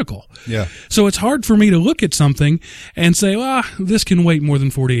it's critical. Yeah. So it's hard for me to look at something and say, well, this can wait more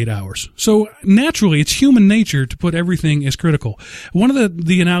than 48 hours. So naturally, it's human nature to put everything as critical. One of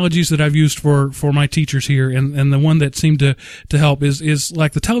the analogies that I've used for my teachers here, and the one that seemed to help is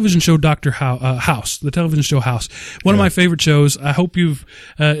like the television show Dr. House, the television show House. One of my favorite shows. I hope you've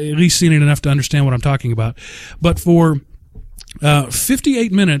at least seen it enough to understand what I'm talking about. But for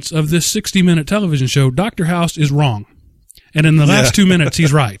 58 minutes of this 60-minute television show, Dr. House is wrong. And in the last 2 minutes,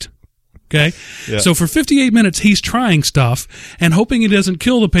 he's right. Okay? Yeah. So for 58 minutes, he's trying stuff and hoping he doesn't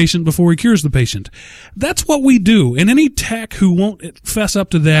kill the patient before he cures the patient. That's what we do. And any tech who won't fess up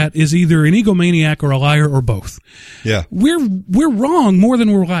to that is either an egomaniac or a liar or both. Yeah. We're wrong more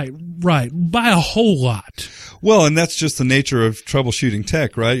than we're right by a whole lot. Well, and that's just the nature of troubleshooting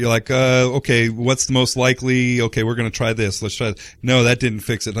tech, right? You're like, okay, what's the most likely? Okay, we're going to try this. Let's try this. No, that didn't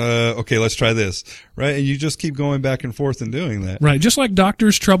fix it. Okay, let's try this, right? And you just keep going back and forth and doing that. Right. Just like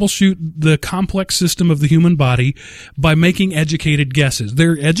doctors troubleshoot the complex system of the human body by making educated guesses.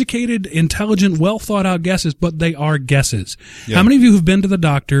 They're educated, intelligent, well thought out guesses, but they are guesses. Yeah. How many of you have been to the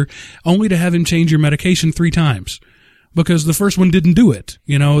doctor only to have him change your medication 3 times? Because the first one didn't do it.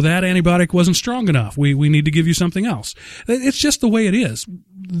 You know, that antibiotic wasn't strong enough. We need to give you something else. It's just the way it is.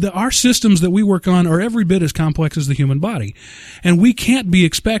 Our systems that we work on are every bit as complex as the human body. And we can't be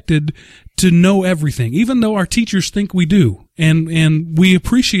expected to know everything, even though our teachers think we do. And we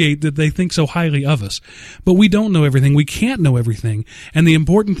appreciate that they think so highly of us. But we don't know everything. We can't know everything. And the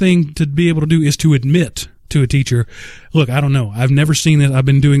important thing to be able to do is to admit to a teacher, look, I don't know. I've never seen this. I've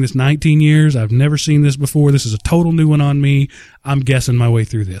been doing this 19 years. I've never seen this before. This is a total new one on me. I'm guessing my way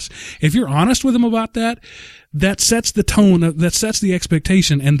through this. If you're honest with them about that, that sets the tone, that sets the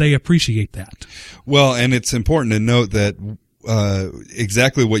expectation, and they appreciate that. Well, and it's important to note that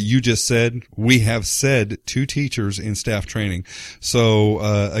exactly what you just said, we have said to teachers in staff training. So,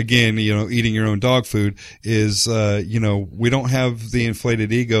 again, you know, eating your own dog food is, you know, we don't have the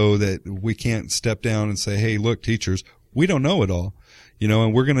inflated ego that we can't step down and say, hey, look, teachers, we don't know it all. You know,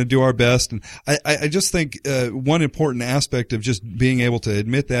 and we're going to do our best. And I just think, one important aspect of just being able to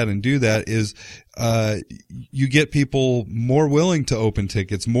admit that and do that is, you get people more willing to open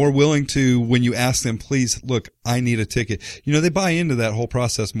tickets, more willing to, when you ask them, please, look, I need a ticket. You know, they buy into that whole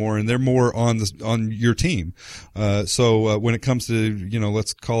process more, and they're more on your team. So when it comes to, you know,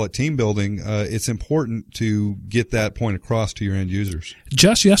 let's call it team building, it's important to get that point across to your end users.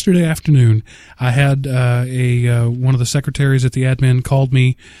 Just yesterday afternoon, I had one of the secretaries at the admin called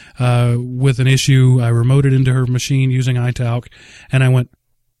me with an issue. I remoted into her machine using iTalk, and I went,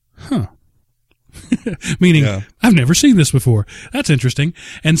 huh. Meaning, I've never seen this before. That's interesting.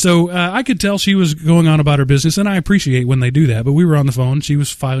 And so I could tell she was going on about her business, and I appreciate when they do that. But we were on the phone. She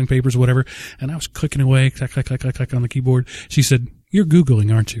was filing papers or whatever, and I was clicking away, click, click, click, click, click on the keyboard. She said, "You're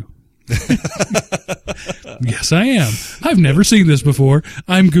Googling, aren't you?" Yes, I am. I've never seen this before.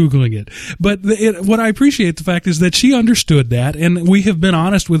 I'm Googling it. But what I appreciate the fact is that she understood that, and we have been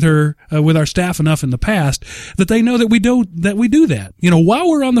honest with her, with our staff enough in the past that they know that we do that. You know, while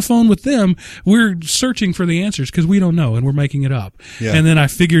we're on the phone with them, we're searching for the answers because we don't know and we're making it up. Yeah. And then I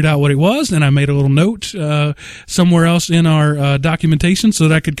figured out what it was, and I made a little note somewhere else in our documentation so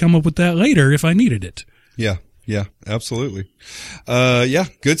that I could come up with that later if I needed it. Yeah. Yeah, absolutely. Yeah,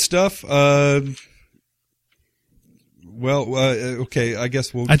 good stuff. Okay, I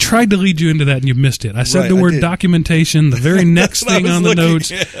guess I tried to lead you into that and you missed it. I said the word documentation. The very next thing on the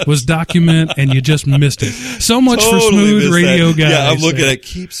notes was document, and you just missed it. So much for smooth radio guys. Yeah, I'm looking at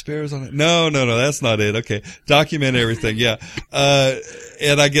keep spares on it. No, that's not it. Okay, document everything. Yeah.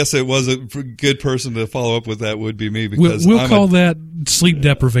 And I guess it was a good person to follow up with that would be me, because we'll call that sleep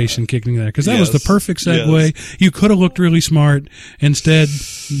deprivation kicking there, because that was the perfect segue. Yes. You could have looked really smart. Instead,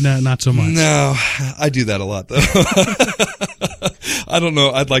 not so much. No, I do that a lot though. I don't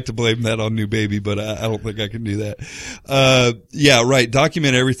know. I'd like to blame that on new baby, but I don't think I can do that. Yeah, right.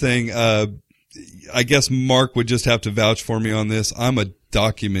 Document everything. I guess Mark would just have to vouch for me on this. I'm a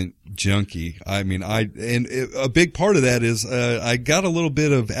document junkie. I mean, a big part of that is, I got a little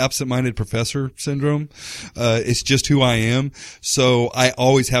bit of absent-minded professor syndrome. It's just who I am. So I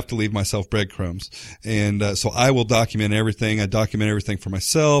always have to leave myself breadcrumbs. And, so I will document everything. I document everything for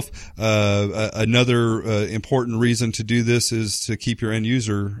myself. Another, important reason to do this is to keep your end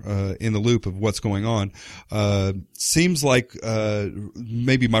user, in the loop of what's going on. Seems like,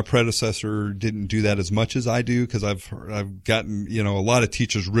 maybe my predecessor didn't do that as much as I do, because I've gotten, you know, a lot of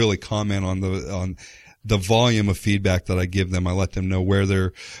teachers really comment on the volume of feedback that I give them. I let them know where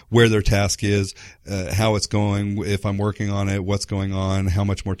their task is, how it's going, if I'm working on it, what's going on, how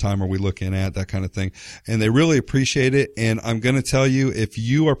much more time are we looking at, that kind of thing. And they really appreciate it. And I'm going to tell you, if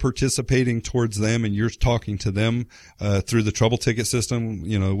you are participating towards them and you're talking to them, through the trouble ticket system,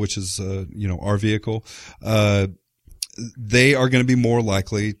 which is, our vehicle, they are going to be more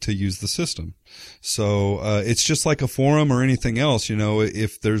likely to use the system. So, it's just like a forum or anything else.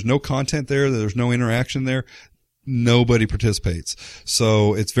 If there's no content there's no interaction there, nobody participates.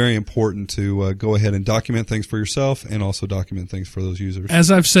 So it's very important to go ahead and document things for yourself and also document things for those users.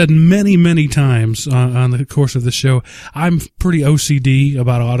 As I've said many, many times on the course of the show, I'm pretty OCD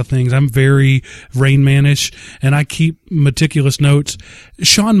about a lot of things. I'm very Rain Man-ish, and I keep meticulous notes.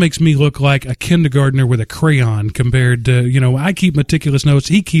 Sean makes me look like a kindergartner with a crayon compared to, I keep meticulous notes.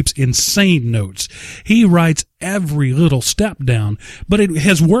 He keeps insane notes. He writes every little step down, but it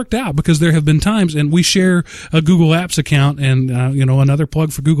has worked out because there have been times, and we share a Google Apps account, and another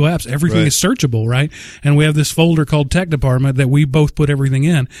plug for Google Apps. Everything is searchable, right? And we have this folder called Tech Department that we both put everything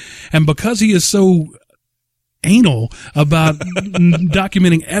in. And because he is so anal about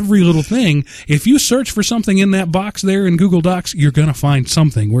documenting every little thing, if you search for something in that box there in Google Docs, you're going to find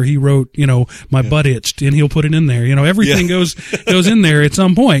something where he wrote, my butt itched, and he'll put it in there. Everything goes in there at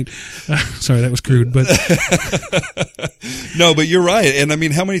some point. Sorry, that was crude, but no, but you're right. And I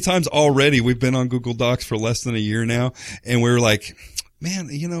mean, how many times already we've been on Google Docs for less than a year now, and we're like,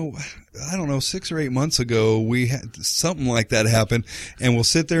 man, I don't know, 6 or 8 months ago, we had something like that happen, and we'll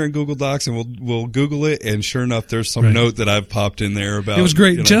sit there in Google Docs and we'll Google it, and sure enough, there's some note that I've popped in there about. It was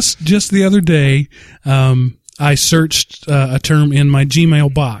great. Just the other day, I searched a term in my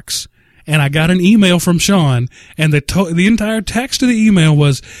Gmail box, and I got an email from Sean, and the entire text of the email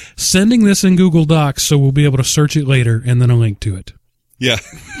was sending this in Google Docs so we'll be able to search it later, and then a link to it. Yeah.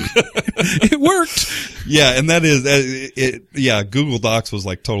 It worked. Yeah. And that is it. Yeah. Google Docs was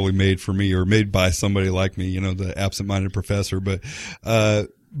like totally made for me, or made by somebody like me, the absent-minded professor.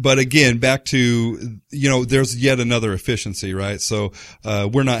 But again, back to, there's yet another efficiency, right? So,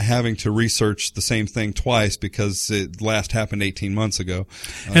 we're not having to research the same thing twice because it last happened 18 months ago.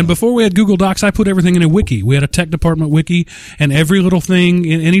 And before we had Google Docs, I put everything in a wiki. We had a Tech Department wiki, and every little thing,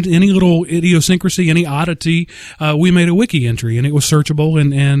 any little idiosyncrasy, any oddity, we made a wiki entry, and it was searchable,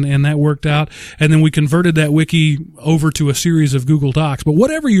 and that worked out. And then we converted that wiki over to a series of Google Docs. But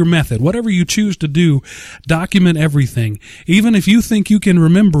whatever your method, whatever you choose to do, document everything. Even if you think you can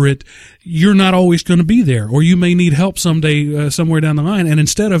remember it, you're not always going to be there, or you may need help someday, somewhere down the line. And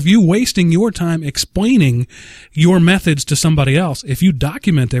instead of you wasting your time explaining your methods to somebody else, if you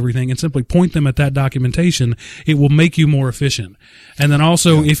document everything and simply point them at that documentation, it will make you more efficient. And then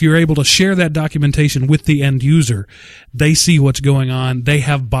also, if you're able to share that documentation with the end user, they see what's going on. They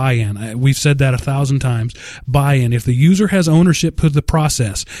have buy-in. We've said that 1,000 times. Buy-in. If the user has ownership to the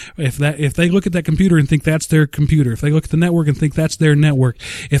process, if they look at that computer and think that's their computer, if they look at the network and think that's their network,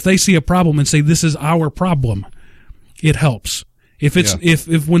 if they see a problem and say, this is our problem, it helps.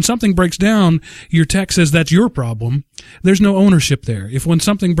 If when something breaks down, your tech says that's your problem, there's no ownership there. If when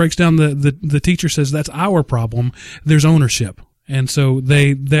something breaks down, the teacher says that's our problem, there's ownership. And so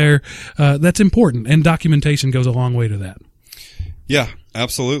that's important, and documentation goes a long way to that. Yeah,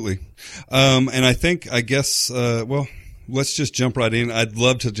 absolutely. And I guess, let's just jump right in. I'd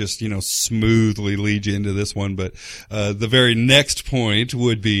love to just, smoothly lead you into this one, but the very next point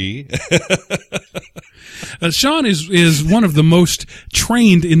would be Sean is one of the most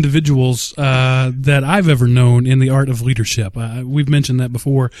trained individuals that I've ever known in the art of leadership. We've mentioned that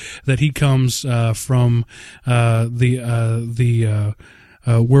before, that he comes from the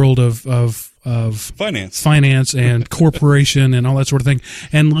world of finance and corporation and all that sort of thing.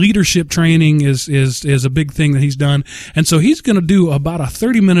 And leadership training is a big thing that he's done. And so he's going to do about a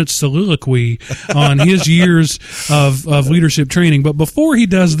 30-minute soliloquy on his years of leadership training. But before he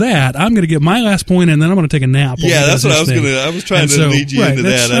does that, I'm going to get my last point, and then I'm going to take a nap. Yeah, that's what I was trying to lead you into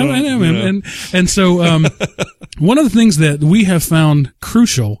that. And so one of the things that we have found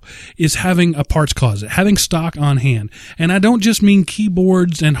crucial is having a parts closet, having stock on hand. And I don't just mean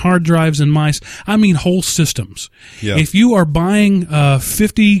keyboards and hard drives and mice. I mean whole systems. Yeah. If you are buying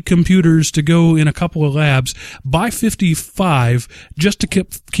 50 computers to go in a couple of labs, buy 55 just to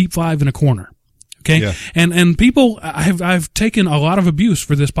keep 5 in a corner. Okay. Yeah. And people, I've taken a lot of abuse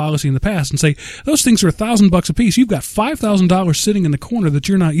for this policy in the past and say, those things are $1,000 a piece. You've got $5,000 sitting in the corner that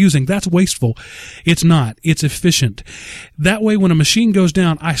you're not using. That's wasteful. It's not. It's efficient. That way, when a machine goes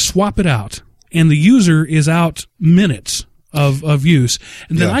down, I swap it out, and the user is out minutes of use.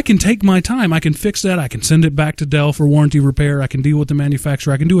 And then I can take my time. I can fix that. I can send it back to Dell for warranty repair. I can deal with the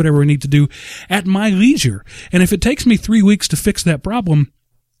manufacturer. I can do whatever I need to do at my leisure. And if it takes me 3 weeks to fix that problem,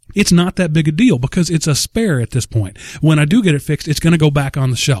 it's not that big a deal because it's a spare at this point. When I do get it fixed, it's going to go back on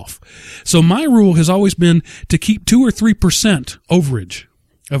the shelf. So my rule has always been to keep 2 or 3% overage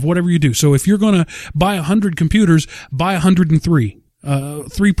of whatever you do. So if you're going to buy 100 computers, buy 103.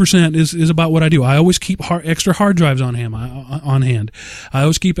 3% is about what I do. I always keep extra hard drives on hand. I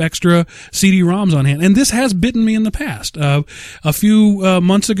always keep extra CD-ROMs on hand. And this has bitten me in the past. A few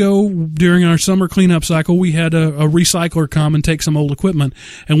months ago, during our summer cleanup cycle, we had a recycler come and take some old equipment.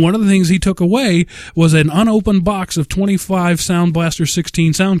 And one of the things he took away was an unopened box of 25 Sound Blaster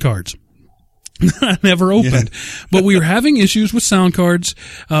 16 sound cards. I never opened, but we were having issues with sound cards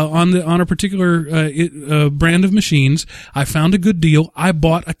on a particular brand of machines. I found a good deal. I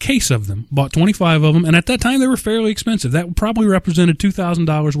bought a case of them, bought 25 of them, and at that time they were fairly expensive. That probably represented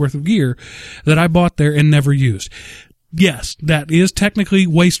 $2,000 worth of gear that I bought there and never used. Yes, that is technically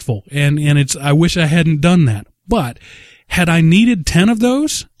wasteful, and I wish I hadn't done that. But had I needed 10 of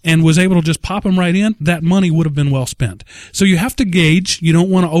those and was able to just pop them right in, that money would have been well spent. So you have to gauge. You don't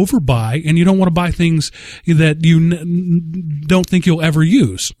want to overbuy, and you don't want to buy things that you don't think you'll ever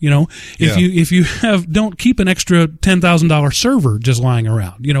use. If you don't keep an extra $10,000 server just lying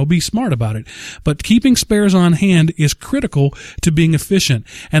around. Be smart about it. But keeping spares on hand is critical to being efficient.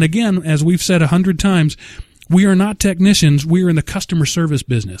 And again, as we've said 100 times, we are not technicians. We are in the customer service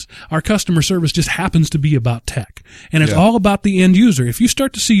business. Our customer service just happens to be about tech. And it's all about the end user. If you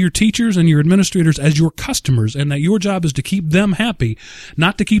start to see your teachers and your administrators as your customers and that your job is to keep them happy,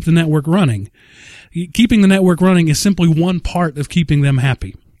 not to keep the network running, keeping the network running is simply one part of keeping them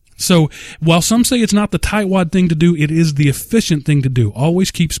happy. So while some say it's not the tightwad thing to do, it is the efficient thing to do. Always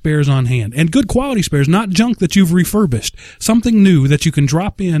keep spares on hand, and good quality spares, not junk that you've refurbished. Something new that you can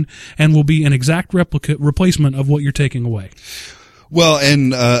drop in and will be an exact replacement of what you're taking away. Well,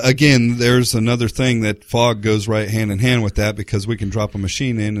 and again, there's another thing that fog goes right hand in hand with that, because we can drop a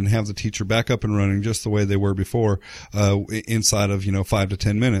machine in and have the teacher back up and running just the way they were before, inside of 5 to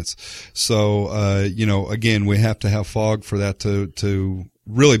 10 minutes. So again, we have to have fog for that to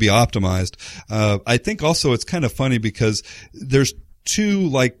really be optimized. I think also it's kind of funny because there's two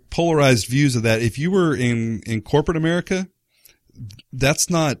polarized views of that. If you were in corporate America, that's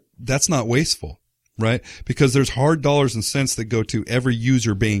not wasteful. Right? Because there's hard dollars and cents that go to every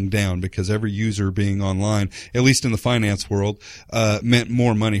user being down, because every user being online, at least in the finance world, meant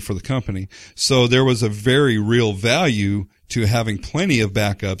more money for the company. So there was a very real value to having plenty of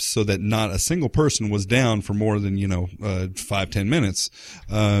backups so that not a single person was down for more than, 5-10 minutes.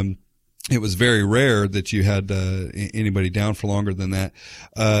 It was very rare that you had anybody down for longer than that.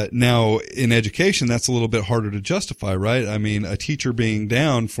 Now, in education, that's a little bit harder to justify, right? I mean, a teacher being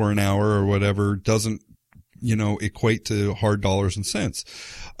down for an hour or whatever doesn't, equate to hard dollars and cents.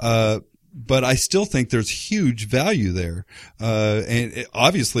 But I still think there's huge value there. And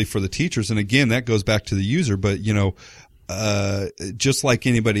obviously for the teachers, and again, that goes back to the user, but, just like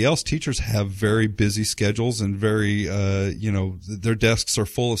anybody else, teachers have very busy schedules and very, their desks are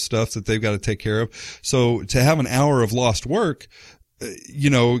full of stuff that they've got to take care of. So to have an hour of lost work,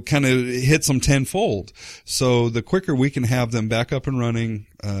 kind of hits them tenfold. So the quicker we can have them back up and running,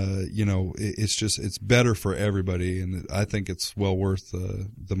 it's better for everybody. And I think it's well worth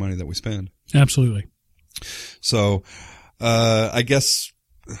the money that we spend. Absolutely. So, I guess,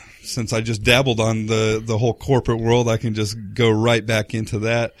 since I just dabbled on the whole corporate world, I can just go right back into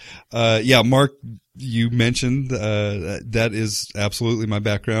that. Mark, you mentioned, that is absolutely my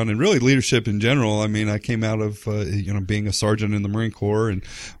background, and really leadership in general. I mean, I came out of, being a sergeant in the Marine Corps and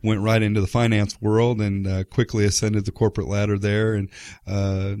went right into the finance world and, quickly ascended the corporate ladder there and,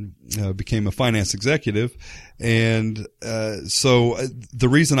 became a finance executive. And, so the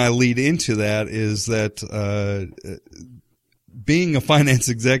reason I lead into that is that, being a finance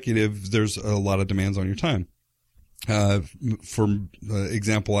executive, there's a lot of demands on your time. For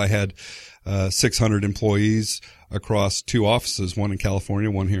example, I had 600 employees across 2 offices, one in California,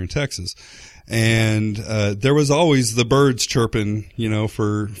 one here in Texas. And there was always the birds chirping,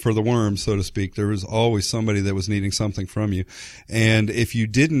 for the worms, so to speak. There was always somebody that was needing something from you. And if you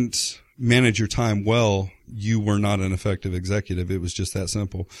didn't manage your time well, you were not an effective executive. It was just that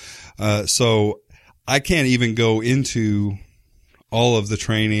simple. So I can't even go into all of the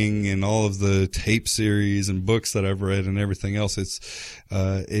training and all of the tape series and books that I've read and everything else.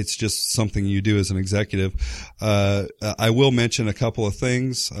 It's just something you do as an executive. I will mention a couple of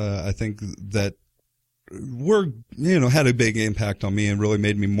things. I think that had a big impact on me and really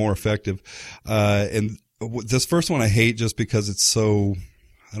made me more effective. And this first one I hate just because it's so,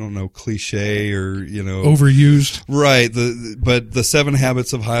 I don't know, cliche or, overused. Right. But the 7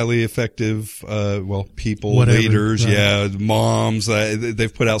 Habits of Highly Effective, people, leaders, right. Moms,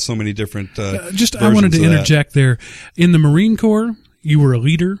 they've put out so many different, I wanted to interject there. In the Marine Corps, you were a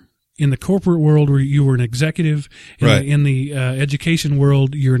leader. In the corporate world, where you were an executive. In the education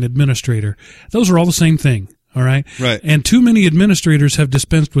world, you're an administrator. Those are all the same thing. All right. Right. And too many administrators have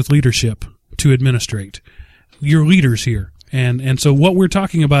dispensed with leadership to administrate. You're leaders here. And so what we're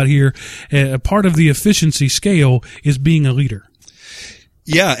talking about here, part of the efficiency scale is being a leader.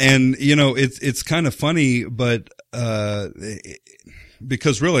 Yeah. And, it's kind of funny, but,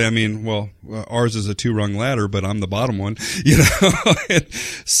 because really, ours is a 2-rung ladder, but I'm the bottom one,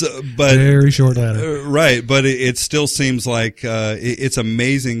 but very short ladder. Right. But it still seems like, it's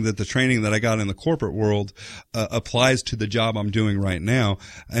amazing that the training that I got in the corporate world, applies to the job I'm doing right now.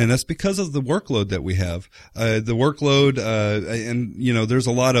 And that's because of the workload that we have. The workload, and there's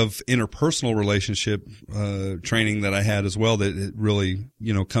a lot of interpersonal relationship, training that I had as well that it really,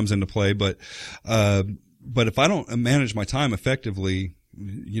 comes into play. But if I don't manage my time effectively,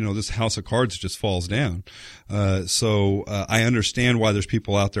 this house of cards just falls down. So I understand why there's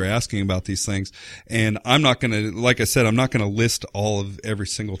people out there asking about these things. And I'm not going to, like I said, I'm not going to list all of every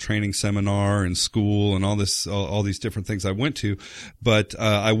single training seminar and school and all these different things I went to. But,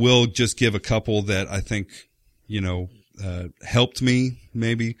 I will just give a couple that I think, helped me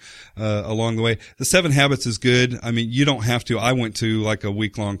maybe, along the way. The 7 Habits is good. I mean, you don't have to. I went to like a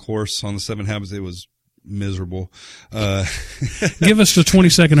week-long course on the 7 Habits. It was miserable. Give us the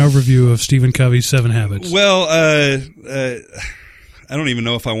 20-second overview of Stephen Covey's 7 Habits. Well, I don't even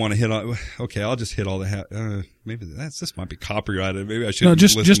know if I want to hit on. Okay, I'll just hit all the. Maybe this might be copyrighted. Maybe I should. No,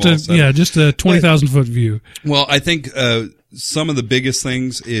 just a 20,000-foot view. Well, I think some of the biggest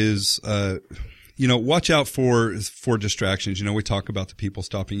things is. Watch out for distractions. We talk about the people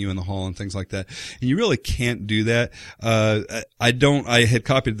stopping you in the hall and things like that. And you really can't do that. I had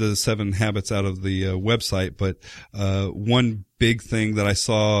copied the 7 Habits out of the website, but one big thing that I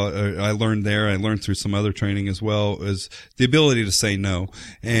saw, I learned through some other training as well, is the ability to say no.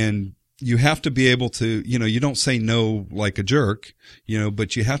 And you have to be able to, you don't say no like a jerk,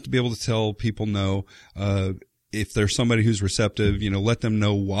 but you have to be able to tell people no. If there's somebody who's receptive, let them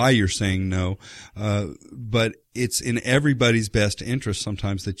know why you're saying no. But it's in everybody's best interest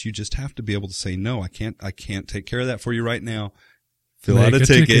sometimes that you just have to be able to say no. I can't take care of that for you right now. Fill out a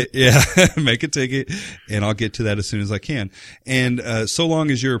ticket. Yeah. Make a ticket, and I'll get to that as soon as I can. And, so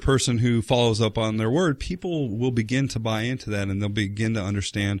long as you're a person who follows up on their word, people will begin to buy into that, and they'll begin to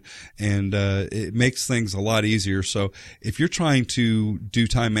understand, and, it makes things a lot easier. So if you're trying to do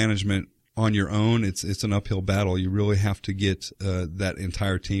time management on your own, it's an uphill battle. You really have to get that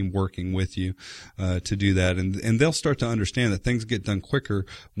entire team working with you to do that, and they'll start to understand that things get done quicker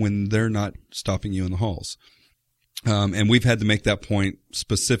when they're not stopping you in the halls. And we've had to make that point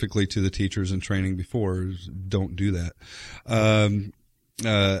specifically to the teachers in training before. Don't do that.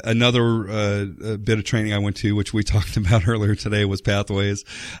 Another bit of training I went to, which we talked about earlier today, was Pathways,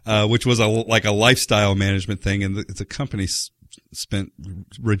 which was like a lifestyle management thing, and the company spent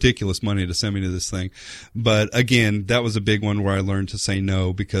ridiculous money to send me to this thing. But again, that was a big one where I learned to say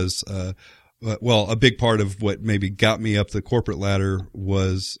no, because, a big part of what maybe got me up the corporate ladder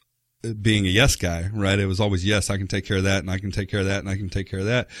was being a yes guy, right? It was always, yes, I can take care of that, and I can take care of that, and I can take care of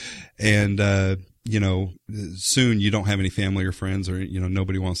that. And, soon you don't have any family or friends, or,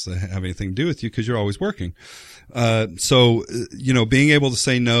 nobody wants to have anything to do with you because you're always working. So being able to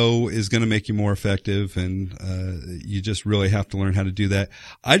say no is going to make you more effective, and, you just really have to learn how to do that.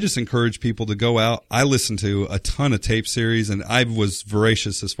 I just encourage people to go out. I listened to a ton of tape series, and I was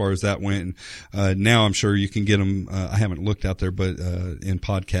voracious as far as that went. And, now I'm sure you can get them. I haven't looked out there, but, in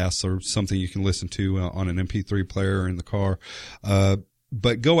podcasts or something you can listen to on an MP3 player or in the car.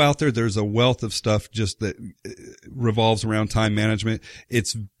 But go out there. There's a wealth of stuff just that revolves around time management.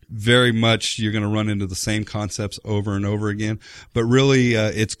 It's very much, you're going to run into the same concepts over and over again, but really,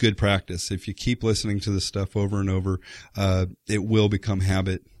 it's good practice. If you keep listening to this stuff over and over, it will become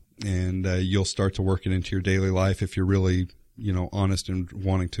habit, and, you'll start to work it into your daily life if you're really, honest and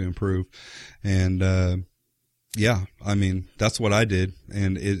wanting to improve. And, that's what I did.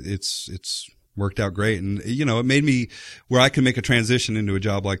 And it's worked out great. And, it made me where I can make a transition into a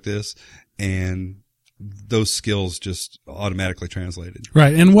job like this, and those skills just automatically translated.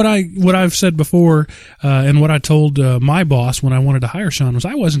 Right. And what I've said before, and what I told my boss when I wanted to hire Sean, was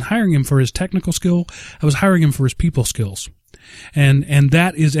I wasn't hiring him for his technical skill. I was hiring him for his people skills. And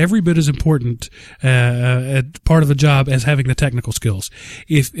that is every bit as important part of a job as having the technical skills.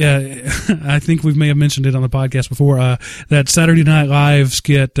 If I think we may have mentioned it on the podcast before, that Saturday Night Live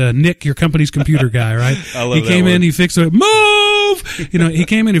skit, Nick, your company's computer guy, right? I love he came that in, he fixed it. Move! He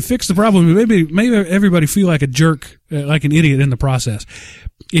came in and fixed the problem. Maybe everybody feel like a jerk, like an idiot in the process.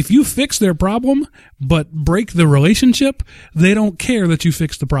 If you fix their problem but break the relationship, they don't care that you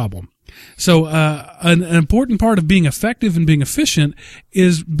fixed the problem. So an important part of being effective and being efficient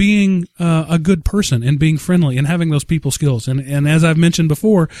is being a good person and being friendly and having those people skills. And as I've mentioned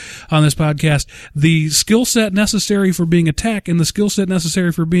before on this podcast, the skill set necessary for being a tech and the skill set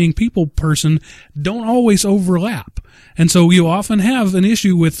necessary for being people person don't always overlap. And so you often have an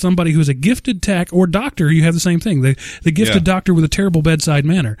issue with somebody who's a gifted tech or doctor. You have the same thing. The gifted doctor with a terrible bedside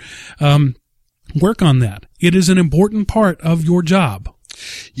manner. Work on that. It is an important part of your job.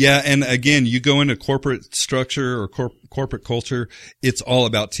 Yeah, and again, you go into corporate structure or corporate culture, it's all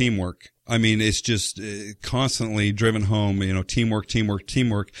about teamwork. I mean, it's just constantly driven home,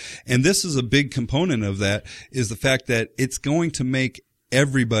 teamwork. And this is a big component of that, is the fact that it's going to make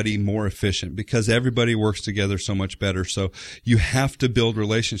everybody more efficient because everybody works together so much better. So you have to build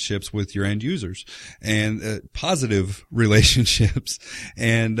relationships with your end users and positive relationships.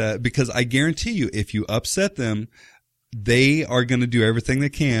 And because I guarantee you, if you upset them, they are going to do everything they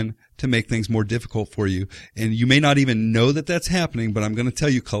can to make things more difficult for you. And you may not even know that that's happening, but I'm going to tell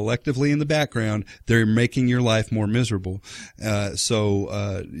you collectively in the background, they're making your life more miserable. If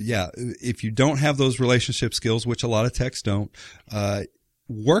you don't have those relationship skills, which a lot of techs don't,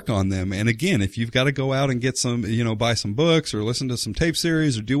 work on them. And again, if you've got to go out and get some, buy some books or listen to some tape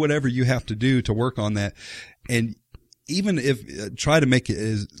series or do whatever you have to do to work on that. And even if try to make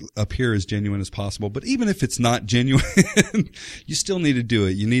it appear as genuine as possible, but even if it's not genuine, you still need to do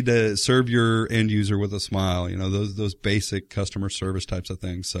it. You need to serve your end user with a smile, those basic customer service types of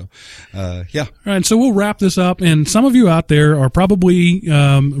things. So, yeah. All right. So we'll wrap this up. And some of you out there are probably,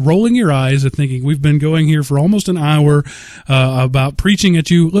 rolling your eyes at thinking we've been going here for almost an hour, about preaching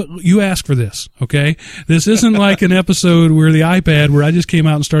at you. Look, you asked for this. Okay. This isn't like an episode where the iPad where I just came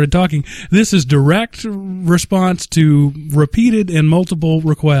out and started talking. This is direct response to repeated and multiple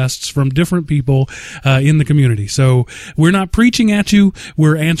requests from different people in the community. So we're not preaching at you.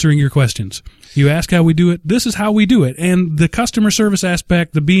 We're answering your questions. You ask how we do it. This is how we do it. And the customer service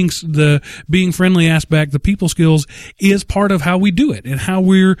aspect, the being friendly aspect, the people skills is part of how we do it and how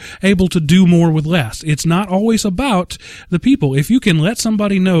we're able to do more with less. It's not always about the people. If you can let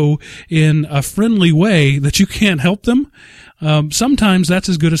somebody know in a friendly way that you can't help them, sometimes that's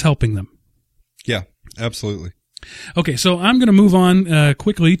as good as helping them. Yeah, absolutely. Okay, so I'm going to move on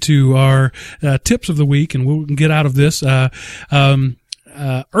quickly to our tips of the week, and we'll get out of this.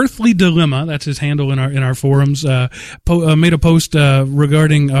 Earthly Dilemma, that's his handle in our forums, made a post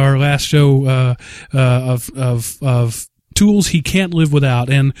regarding our last show of tools he can't live without,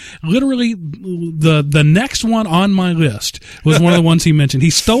 and literally the next one on my list was one of the ones he mentioned. He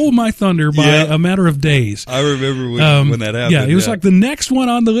stole my thunder by a matter of days. I remember when that happened. Yeah, it was like the next one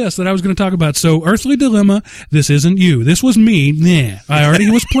on the list that I was going to talk about. So, Earthly Dilemma, this isn't you. This was me. Nah, I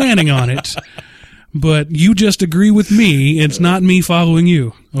already was planning on it. But you just agree with me. It's not me following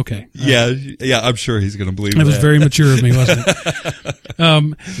you. Okay. Yeah, I'm sure he's going to believe that. That was very mature of me, wasn't it?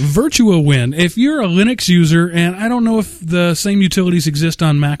 VirtuaWin. If you're a Linux user, and I don't know if the same utilities exist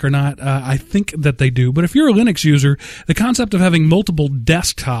on Mac or not, I think that they do, but if you're a Linux user, the concept of having multiple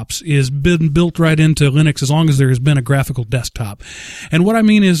desktops is been built right into Linux as long as there has been a graphical desktop. And what I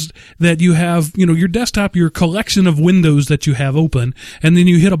mean is that you have, your desktop, your collection of windows that you have open, and then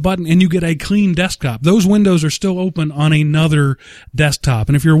you hit a button and you get a clean desktop. Those windows are still open on another desktop.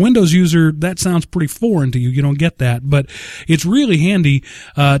 And if you're a Windows user, that sounds pretty foreign to you. You don't get that. But it's really handy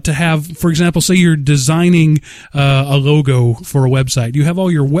to have, for example, say you're designing a logo for a website. You have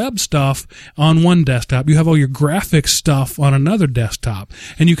all your web stuff on one desktop. You have all your graphics stuff on another desktop.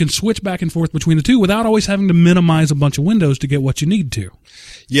 And you can switch back and forth between the two without always having to minimize a bunch of windows to get what you need to.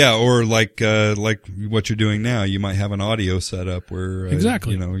 Yeah, or like what you're doing now, you might have an audio setup where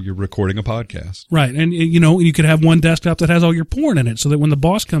exactly. You're recording a podcast. Right, and you could have one desktop that has all your porn in it, so that when the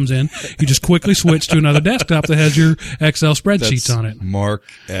boss comes in, you just quickly switch to another desktop that has your Excel spreadsheets on it. Mark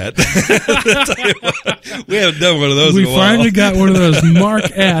at. We haven't done one of those. We in a while. Finally got one of those. Mark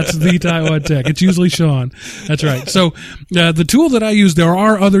at the Taiwan Tech. It's usually Sean. That's right. So the tool that I use, there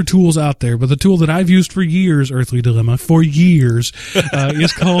are other tools out there, but the tool that I've used for years, Earthly Dilemma, for years,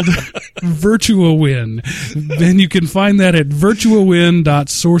 is called VirtuaWin. And you can find that at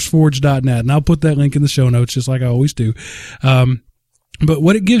virtuawin.sourceforge.net. And I'll put that link in the show notes just like I always do. But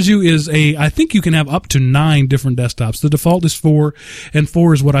what it gives you is I think you can have up to 9 different desktops. The default is 4, and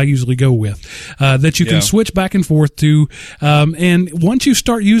 4 is what I usually go with, that you can switch back and forth to. And once you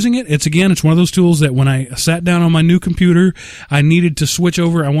start using it, it's one of those tools that when I sat down on my new computer, I needed to switch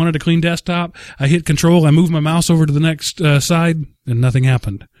over. I wanted a clean desktop. I hit control. I moved my mouse over to the next side, and nothing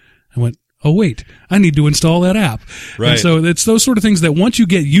happened. I went, oh, wait, I need to install that app. Right. And so it's those sort of things that once you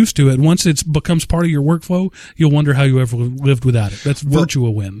get used to it, once it becomes part of your workflow, you'll wonder how you ever lived without it. That's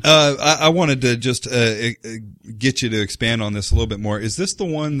virtual win. I wanted to just get you to expand on this a little bit more. Is this the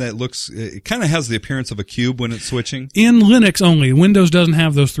one that it kind of has the appearance of a cube when it's switching? In Linux only. Windows doesn't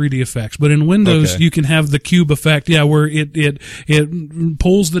have those 3D effects, but in Windows you can have the cube effect, where it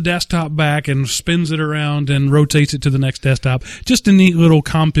pulls the desktop back and spins it around and rotates it to the next desktop. Just a neat little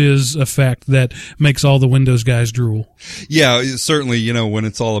compiz effect that makes all the Windows guys drool. Yeah, certainly, when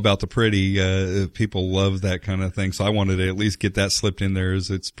it's all about the pretty, people love that kind of thing. So I wanted to at least get that slipped in there, as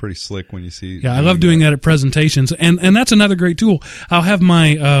it's pretty slick when you see. Yeah, I love doing that at presentations. And that's another great tool. I'll have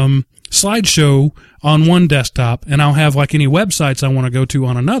my slideshow on one desktop, and I'll have like any websites I want to go to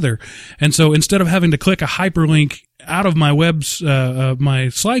on another. And so instead of having to click a hyperlink out of my my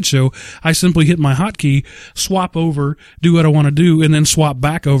slideshow, I simply hit my hotkey, swap over, do what I want to do, and then swap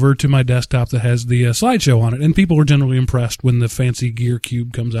back over to my desktop that has the slideshow on it. And people are generally impressed when the fancy gear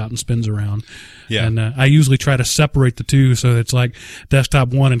cube comes out and spins around. Yeah. And I usually try to separate the two so it's like desktop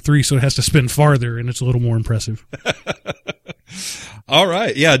 1 and 3, so it has to spin farther, and it's a little more impressive. All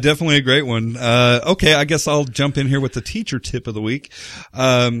right. Yeah, definitely a great one. Okay, I guess I'll jump in here with the teacher tip of the week.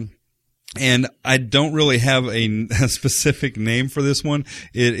 And I don't really have a specific name for this one.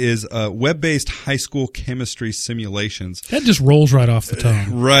 It is web-based high school chemistry simulations. That just rolls right off the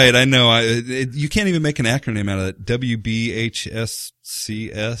tongue. Right, I know. You can't even make an acronym out of it. WBHSCS.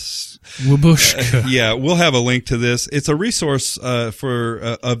 Wabushka. Yeah, we'll have a link to this. It's a resource of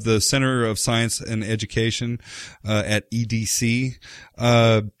the Center of Science and Education at EDC.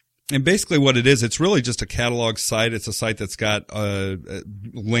 And basically what it is, it's really just a catalog site. It's a site that's got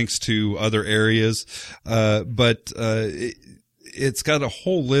links to other areas, but it's got a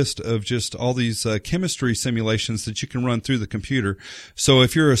whole list of just all these chemistry simulations that you can run through the computer. So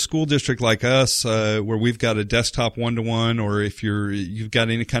if you're a school district like us, where we've got a desktop 1-to-1, or if you've got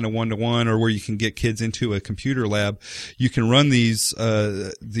any kind of 1-to-1, or where you can get kids into a computer lab, you can run these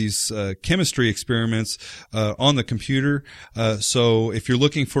chemistry experiments on the computer. So if you're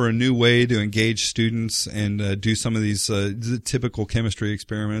looking for a new way to engage students and do some of these typical chemistry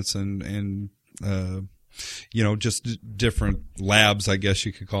experiments and just different labs, I guess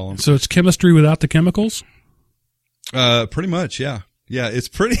you could call them. So it's chemistry without the chemicals? Pretty much, yeah. Yeah, it's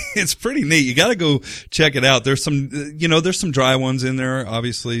pretty neat. You gotta go check it out. There's some, there's some dry ones in there,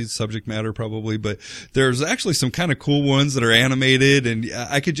 obviously, subject matter probably, but there's actually some kind of cool ones that are animated, and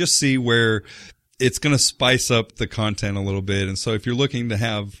I could just see where it's going to spice up the content a little bit. And so if you're looking to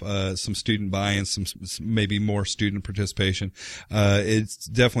have some student buy-in, some maybe more student participation, it's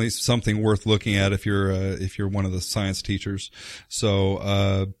definitely something worth looking at if you're one of the science teachers.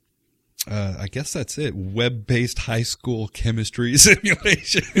 So I guess that's it. Web-based high school chemistry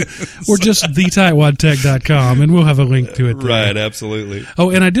simulation. Or just thetightwadtech.com, and we'll have a link to it there. Right, absolutely.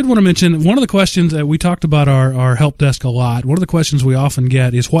 Oh, and I did want to mention, one of the questions that we talked about our help desk a lot. One of the questions we often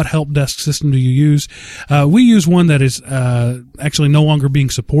get is, what help desk system do you use? We use one that is actually no longer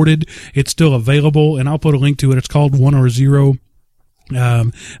being supported. It's still available, and I'll put a link to it. It's called 1or0.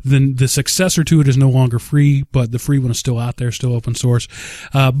 Then the successor to it is no longer free, but the free one is still out there, still open source.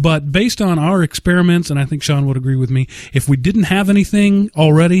 But based on our experiments, and I think Sean would agree with me, if we didn't have anything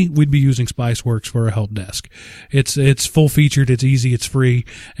already, we'd be using SpiceWorks for a help desk. It's full featured, it's easy, it's free,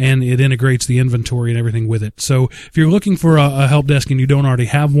 and it integrates the inventory and everything with it. So if you're looking for a help desk and you don't already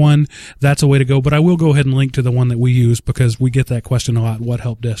have one, that's a way to go. But I will go ahead and link to the one that we use, because we get that question a lot. What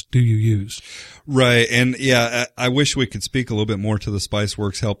help desk do you use? Right. And yeah, I wish we could speak a little bit more to the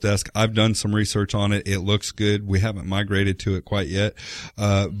SpiceWorks help desk. I've done some research on it. It looks good. We haven't migrated to it quite yet.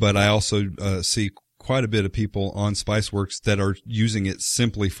 But I also see quite a bit of people on SpiceWorks that are using it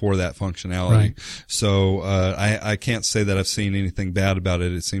simply for that functionality. Right. So, I can't say that I've seen anything bad about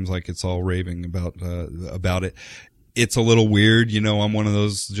it. It seems like it's all raving about it. It's a little weird. I'm one of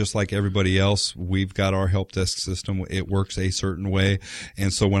those, just like everybody else. We've got our help desk system. It works a certain way.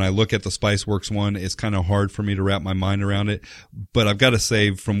 And so when I look at the SpiceWorks one, it's kind of hard for me to wrap my mind around it. But I've got to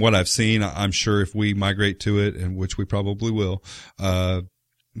say, from what I've seen, I'm sure if we migrate to it, and which we probably will,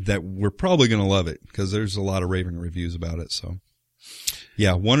 that we're probably going to love it, because there's a lot of raving reviews about it. So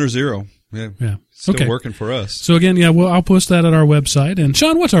yeah, 1 or 0. Yeah. Still Okay. working for us. So again, yeah, well, I'll post that at our website. And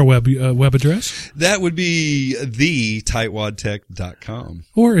Sean, what's our web address? That would be thetightwadtech.com.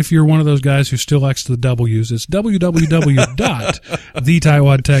 Or if you're one of those guys who still likes the W's, it's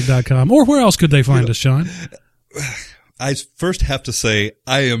www.thetightwadtech.com. Or where else could they find us, Sean? I first have to say,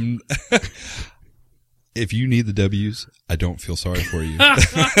 I am. If you need the W's, I don't feel sorry for you.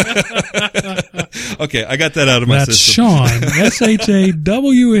 Okay, I got that out of my That's system. Sean,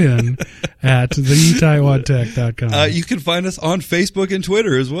 SHAWN, at thetightwadtech.com. You can find us on Facebook and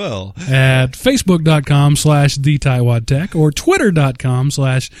Twitter as well. At facebook.com/thetightwadtech or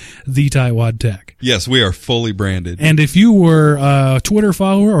twitter.com/thetightwadtech. Yes, we are fully branded. And if you were a Twitter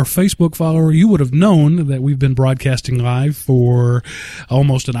follower or Facebook follower, you would have known that we've been broadcasting live for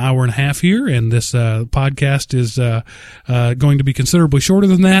almost an hour and a half here, and this podcast is going to be considerably shorter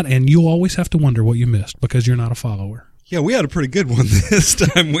than that, and you'll always have to wonder what you missed because you're not a follower. Yeah, we had a pretty good one this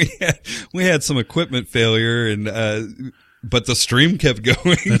time. We had some equipment failure, and but the stream kept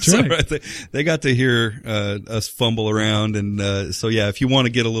going. That's so, right. They got to hear us fumble around, and so yeah, if you want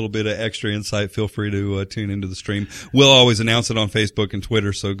to get a little bit of extra insight, feel free to tune into the stream. We'll always announce it on Facebook and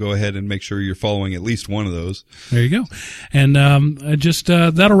Twitter, so go ahead and make sure you're following at least one of those. There you go. And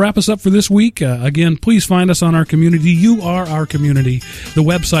that'll wrap us up for this week. Again, please find us on our community. You are our community. The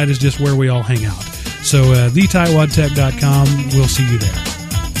website is just where we all hang out. So thetightwadtech.com. We'll see you there.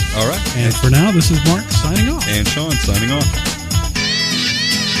 All right. And for now, this is Mark signing off. And Sean signing off.